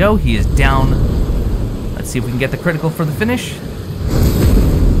 There we go. He is down. Let's see if we can get the critical for the finish.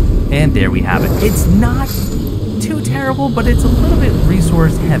 And there we have it. It's not too terrible, but it's a little bit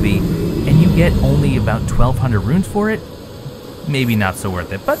resource heavy, and you get only about 1,200 runes for it. Maybe not so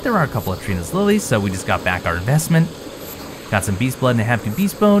worth it, but there are a couple of Trina's lilies, so we just got back our investment. Got some beast blood and a happy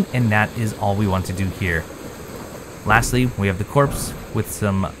beast bone, and that is all we want to do here. Lastly, we have the corpse with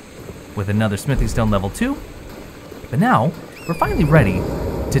another smithing stone level 2. But now, we're finally ready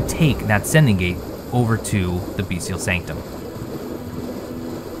to take that sending gate over to the Bestial Sanctum.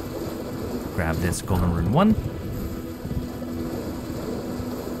 Grab this golden rune 1.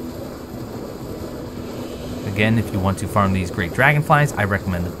 Again, if you want to farm these great dragonflies, I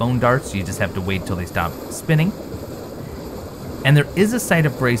recommend the bone darts. You just have to wait till they stop spinning. And there is a site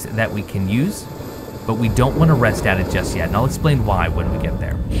of grace that we can use, but we don't want to rest at it just yet, and I'll explain why when we get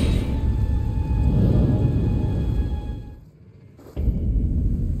there.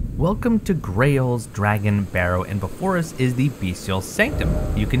 Welcome to Grail's Dragon Barrow, and before us is the Bestial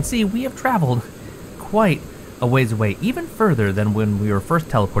Sanctum. You can see we have traveled quite a ways away, even further than when we were first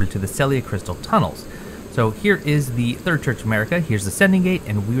teleported to the Celia Crystal Tunnels. So here is the Third Church of America, here's the Sending Gate,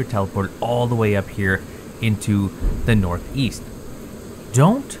 and we were teleported all the way up here into the northeast.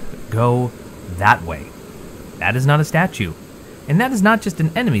 Don't go that way. That is not a statue. And that is not just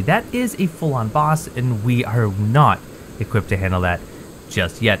an enemy, that is a full-on boss, and we are not equipped to handle that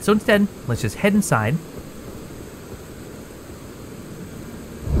just yet. So instead, let's just head inside.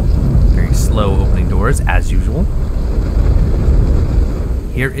 Very slow opening doors, as usual.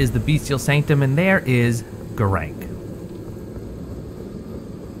 Here is the Bestial Sanctum, and there is Gurranq.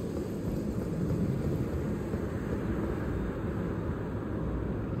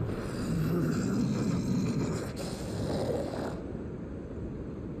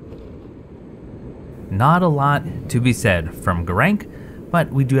 Not a lot to be said from Gurranq, but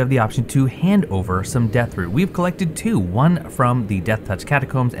we do have the option to hand over some death root. We've collected 2, one from the Deathtouched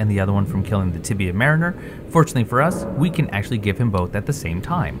Catacombs and the other one from killing the Tibia Mariner. Fortunately for us, we can actually give him both at the same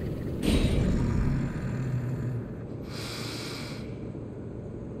time.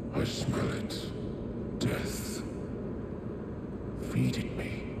 I smell it. Death. Feeding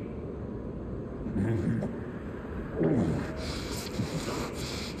me.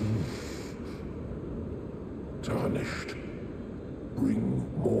 Tarnished. Bring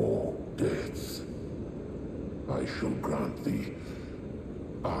more deaths. I shall grant thee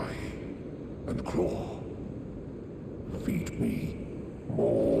eye and claw. Feed me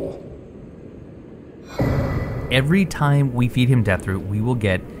more. Every time we feed him death root, we will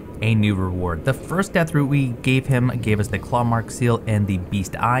get a new reward. The first death root we gave him gave us the claw mark seal and the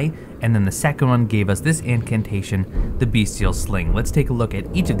beast eye, and then the second one gave us this incantation, the bestial sling. Let's take a look at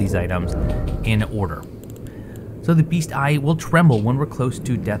each of these items in order. So the beast eye will tremble when we're close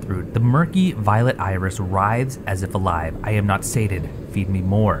to death root. The murky violet iris writhes as if alive. I am not sated. Feed me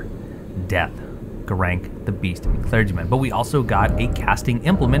more. Death. Gurranq, the beast clergyman. But we also got a casting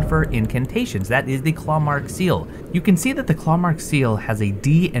implement for incantations. That is the claw mark seal. You can see that the claw mark seal has a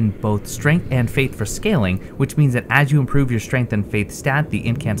D in both strength and faith for scaling, which means that as you improve your strength and faith stat, the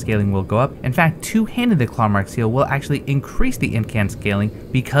incant scaling will go up. In fact, two-handed the claw mark seal will actually increase the incant scaling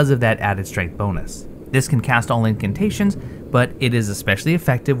because of that added strength bonus. This can cast all incantations, but it is especially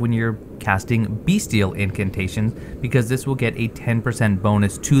effective when you're casting bestial incantations because this will get a 10%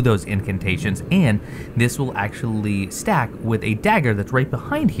 bonus to those incantations, and this will actually stack with a dagger that's right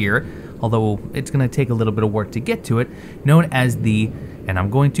behind here, although it's going to take a little bit of work to get to it, known as the, and I'm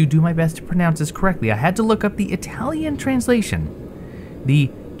going to do my best to pronounce this correctly, I had to look up the Italian translation, the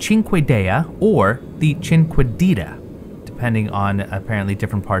Cinquedea or the Cinquedita, depending on apparently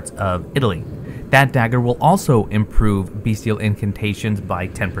different parts of Italy. That dagger will also improve bestial incantations by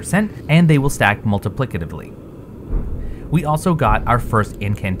 10%, and they will stack multiplicatively. We also got our first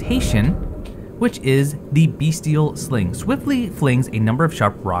incantation, which is the bestial sling. Swiftly flings a number of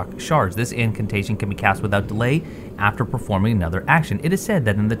sharp rock shards. This incantation can be cast without delay after performing another action. It is said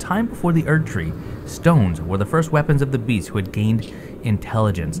that in the time before the Erd Tree, stones were the first weapons of the beast who had gained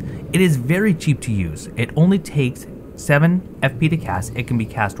intelligence. It is very cheap to use. It only takes 7 FP to cast. It can be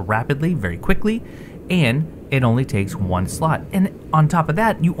cast rapidly, very quickly, and it only takes 1 slot. And on top of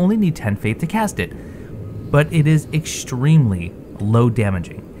that, you only need 10 faith to cast it. But it is extremely low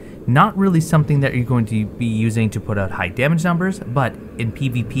damaging. Not really something that you're going to be using to put out high damage numbers, but in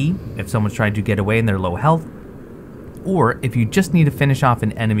PvP, if someone's trying to get away and they're low health, or if you just need to finish off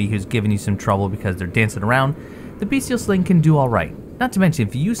an enemy who's giving you some trouble because they're dancing around, the bestial sling can do alright. Not to mention,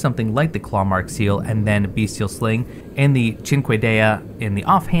 if you use something like the Clawmark Seal and then Bestial Sling and the Cinque Dea in the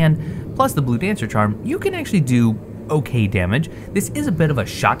offhand, plus the Blue Dancer Charm, you can actually do okay damage. This is a bit of a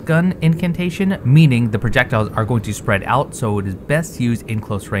shotgun incantation, meaning the projectiles are going to spread out, so it is best used in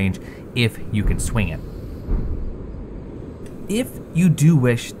close range if you can swing it. If you do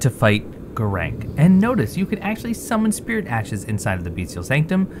wish to fight Gurranq, and notice you can actually summon Spirit Ashes inside of the Bestial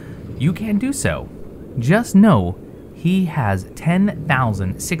Sanctum, you can do so. Just know he has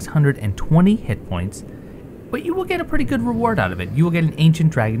 10,620 hit points, but you will get a pretty good reward out of it. You will get an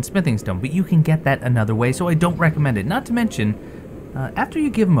Ancient Dragon Smithing Stone, but you can get that another way, so I don't recommend it. Not to mention, after you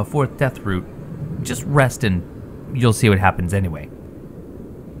give him a 4th Death Root, just rest and you'll see what happens anyway.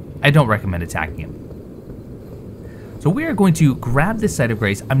 I don't recommend attacking him. So we are going to grab this Site of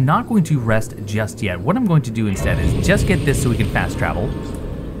Grace. I'm not going to rest just yet. What I'm going to do instead is just get this so we can fast travel.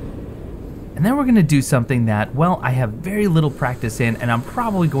 And then we're going to do something that, well, I have very little practice in, and I'm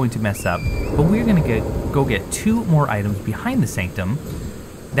probably going to mess up. But we're going to go get 2 more items behind the Sanctum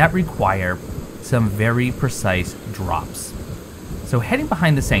that require some very precise drops. So heading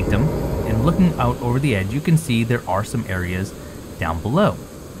behind the Sanctum and looking out over the edge, you can see there are some areas down below.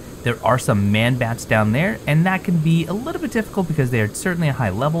 There are some man-bats down there, and that can be a little bit difficult because they are certainly a high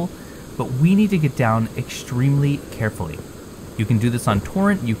level, but we need to get down extremely carefully. You can do this on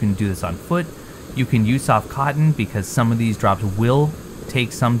torrent, you can do this on foot, you can use soft cotton because some of these drops will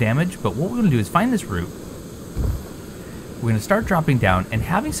take some damage, but what we're going to do is find this route. We're going to start dropping down, and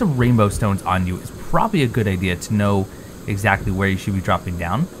having some rainbow stones on you is probably a good idea to know exactly where you should be dropping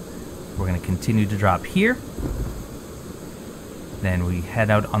down. We're going to continue to drop here. Then we head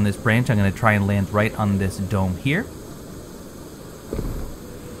out on this branch. I'm going to try and land right on this dome here.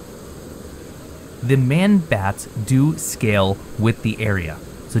 The man-bats do scale with the area.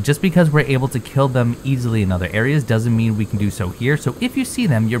 So just because we're able to kill them easily in other areas doesn't mean we can do so here. So if you see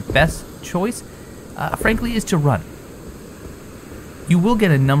them, your best choice, frankly, is to run. You will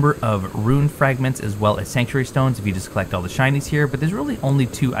get a number of rune fragments as well as sanctuary stones if you just collect all the shinies here, but there's really only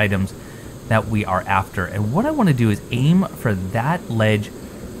 2 items that we are after. And what I want to do is aim for that ledge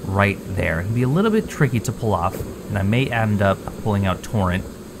right there. It can be a little bit tricky to pull off, and I may end up pulling out torrent.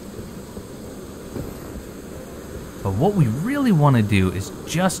 But what we really want to do is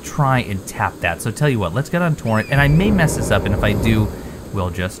just try and tap that. So tell you what, let's get on torrent, and I may mess this up, and if I do, we'll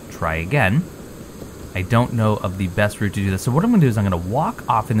just try again. I don't know of the best route to do this. So what I'm going to do is I'm going to walk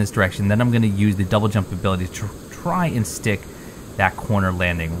off in this direction, then I'm going to use the double jump ability to try and stick that corner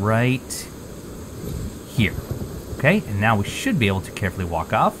landing right here. Okay, and now we should be able to carefully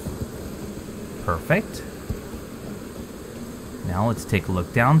walk off. Perfect. Now let's take a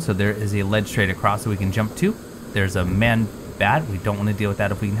look down. So there is a ledge straight across that we can jump to. There's a man-bat. We don't want to deal with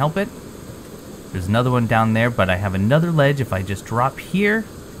that if we can help it. There's another one down there, but I have another ledge. If I just drop here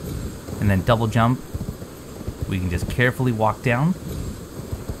and then double jump, we can just carefully walk down.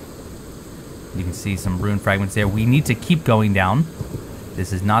 You can see some rune fragments there. We need to keep going down.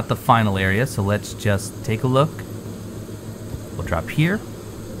 This is not the final area, so let's just take a look. We'll drop here.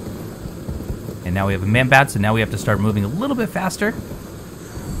 And now we have a man-bat, so now we have to start moving a little bit faster.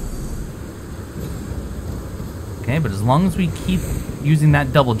 Okay, but as long as we keep using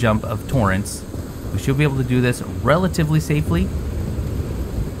that double jump of torrents, we should be able to do this relatively safely.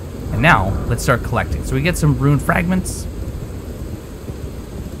 And now, let's start collecting. So we get some rune fragments.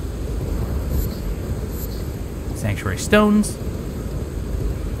 Sanctuary stones.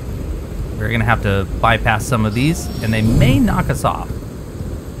 We're going to have to bypass some of these, and they may knock us off.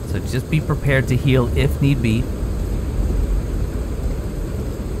 So just be prepared to heal if need be.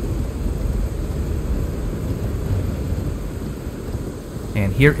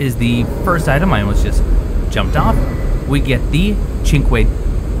 And here is the first item. I almost just jumped off. We get the Cinque,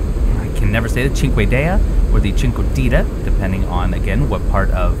 I can never say the Cinque Dea, or the Cinque Dita, depending on, again, what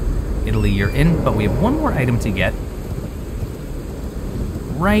part of Italy you're in. But we have one more item to get.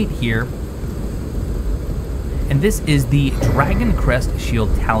 Right here. And this is the Dragon Crest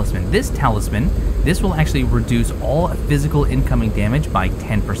Shield Talisman. This talisman, this will actually reduce all physical incoming damage by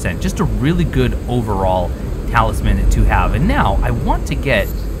 10%. Just a really good overall talisman to have. And now I want to get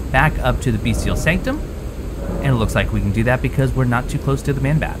back up to the Bestial Sanctum, and it looks like we can do that because we're not too close to the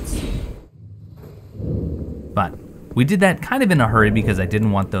man-bats. But we did that kind of in a hurry because I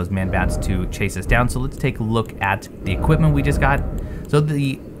didn't want those man-bats to chase us down. So let's take a look at the equipment we just got. So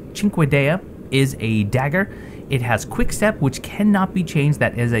the Cinque Dea is a dagger. It has Quick Step, which cannot be changed.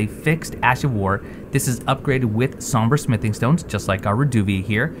 That is a fixed Ash of War. This is upgraded with Somber Smithing Stones, just like our Reduvia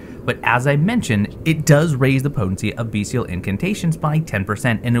here. But as I mentioned, it does raise the potency of Bestial Incantations by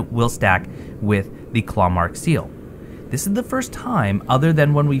 10%, and it will stack with the Clawmark Seal. This is the first time, other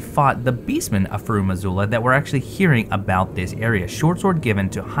than when we fought the beastmen of Farum Azula, that we're actually hearing about this area. Short sword given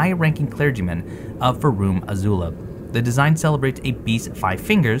to high-ranking clergymen of Farum Azula. The design celebrates a beast's 5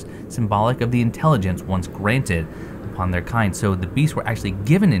 fingers, symbolic of the intelligence once granted upon their kind. So the beasts were actually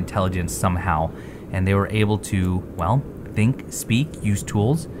given intelligence somehow, and they were able to, well, think, speak, use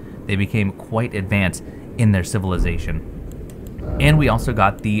tools. They became quite advanced in their civilization. And we also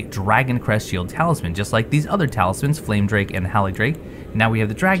got the Dragon Crest Shield Talisman, just like these other talismans, Flame Drake and Halley Drake. Now we have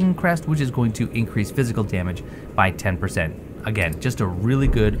the Dragon Crest, which is going to increase physical damage by 10%. Again, just a really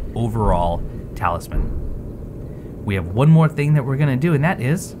good overall talisman. We have one more thing that we're going to do, and that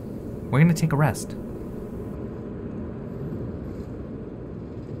is, we're going to take a rest.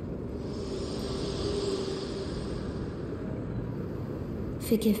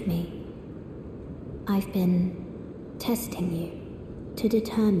 Forgive me. I've been testing you to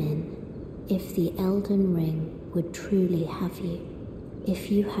determine if the Elden Ring would truly have you,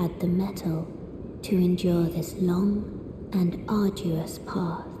 if you had the mettle to endure this long and arduous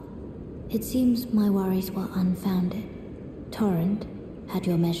path. It seems my worries were unfounded. Torrent had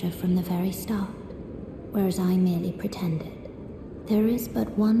your measure from the very start, whereas I merely pretended. There is but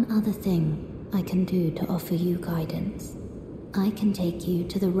one other thing I can do to offer you guidance. I can take you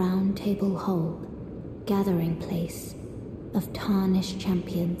to the Round Table Hold, gathering place of tarnished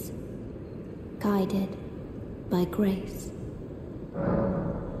champions, guided by grace.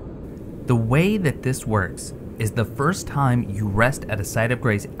 The way that this works is the first time you rest at a site of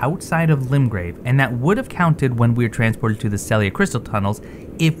grace outside of Limgrave, and that would have counted when we were transported to the Celia Crystal Tunnels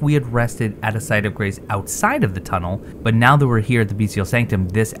if we had rested at a site of grace outside of the tunnel, but now that we're here at the Bestial Sanctum,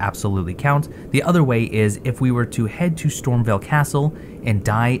 this absolutely counts. The other way is if we were to head to Stormveil Castle and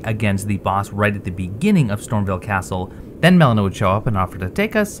die against the boss right at the beginning of Stormveil Castle, then Melina would show up and offer to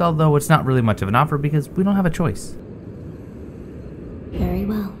take us, although it's not really much of an offer because we don't have a choice. Very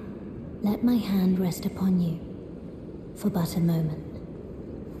well. Let my hand rest upon you for but a moment.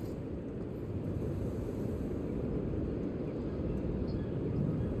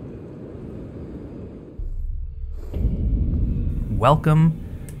 Welcome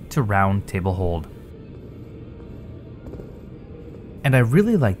to Round Table Hold. And I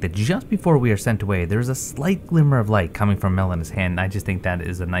really like that just before we are sent away, there's a slight glimmer of light coming from Melina's hand. I just think that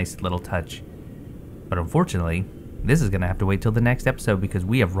is a nice little touch. But unfortunately, this is going to have to wait till the next episode because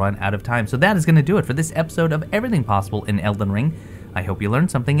we have run out of time. So that is going to do it for this episode of Everything Possible in Elden Ring. I hope you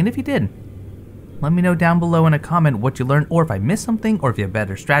learned something, and if you did, let me know down below in a comment what you learned, or if I missed something, or if you have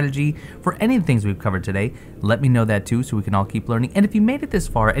better strategy for any of the things we've covered today. Let me know that too so we can all keep learning. And if you made it this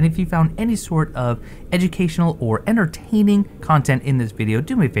far, and if you found any sort of educational or entertaining content in this video,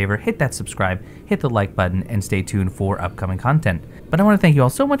 do me a favor, hit that subscribe, hit the like button, and stay tuned for upcoming content. But I want to thank you all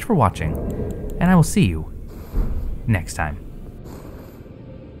so much for watching, and I will see you next time.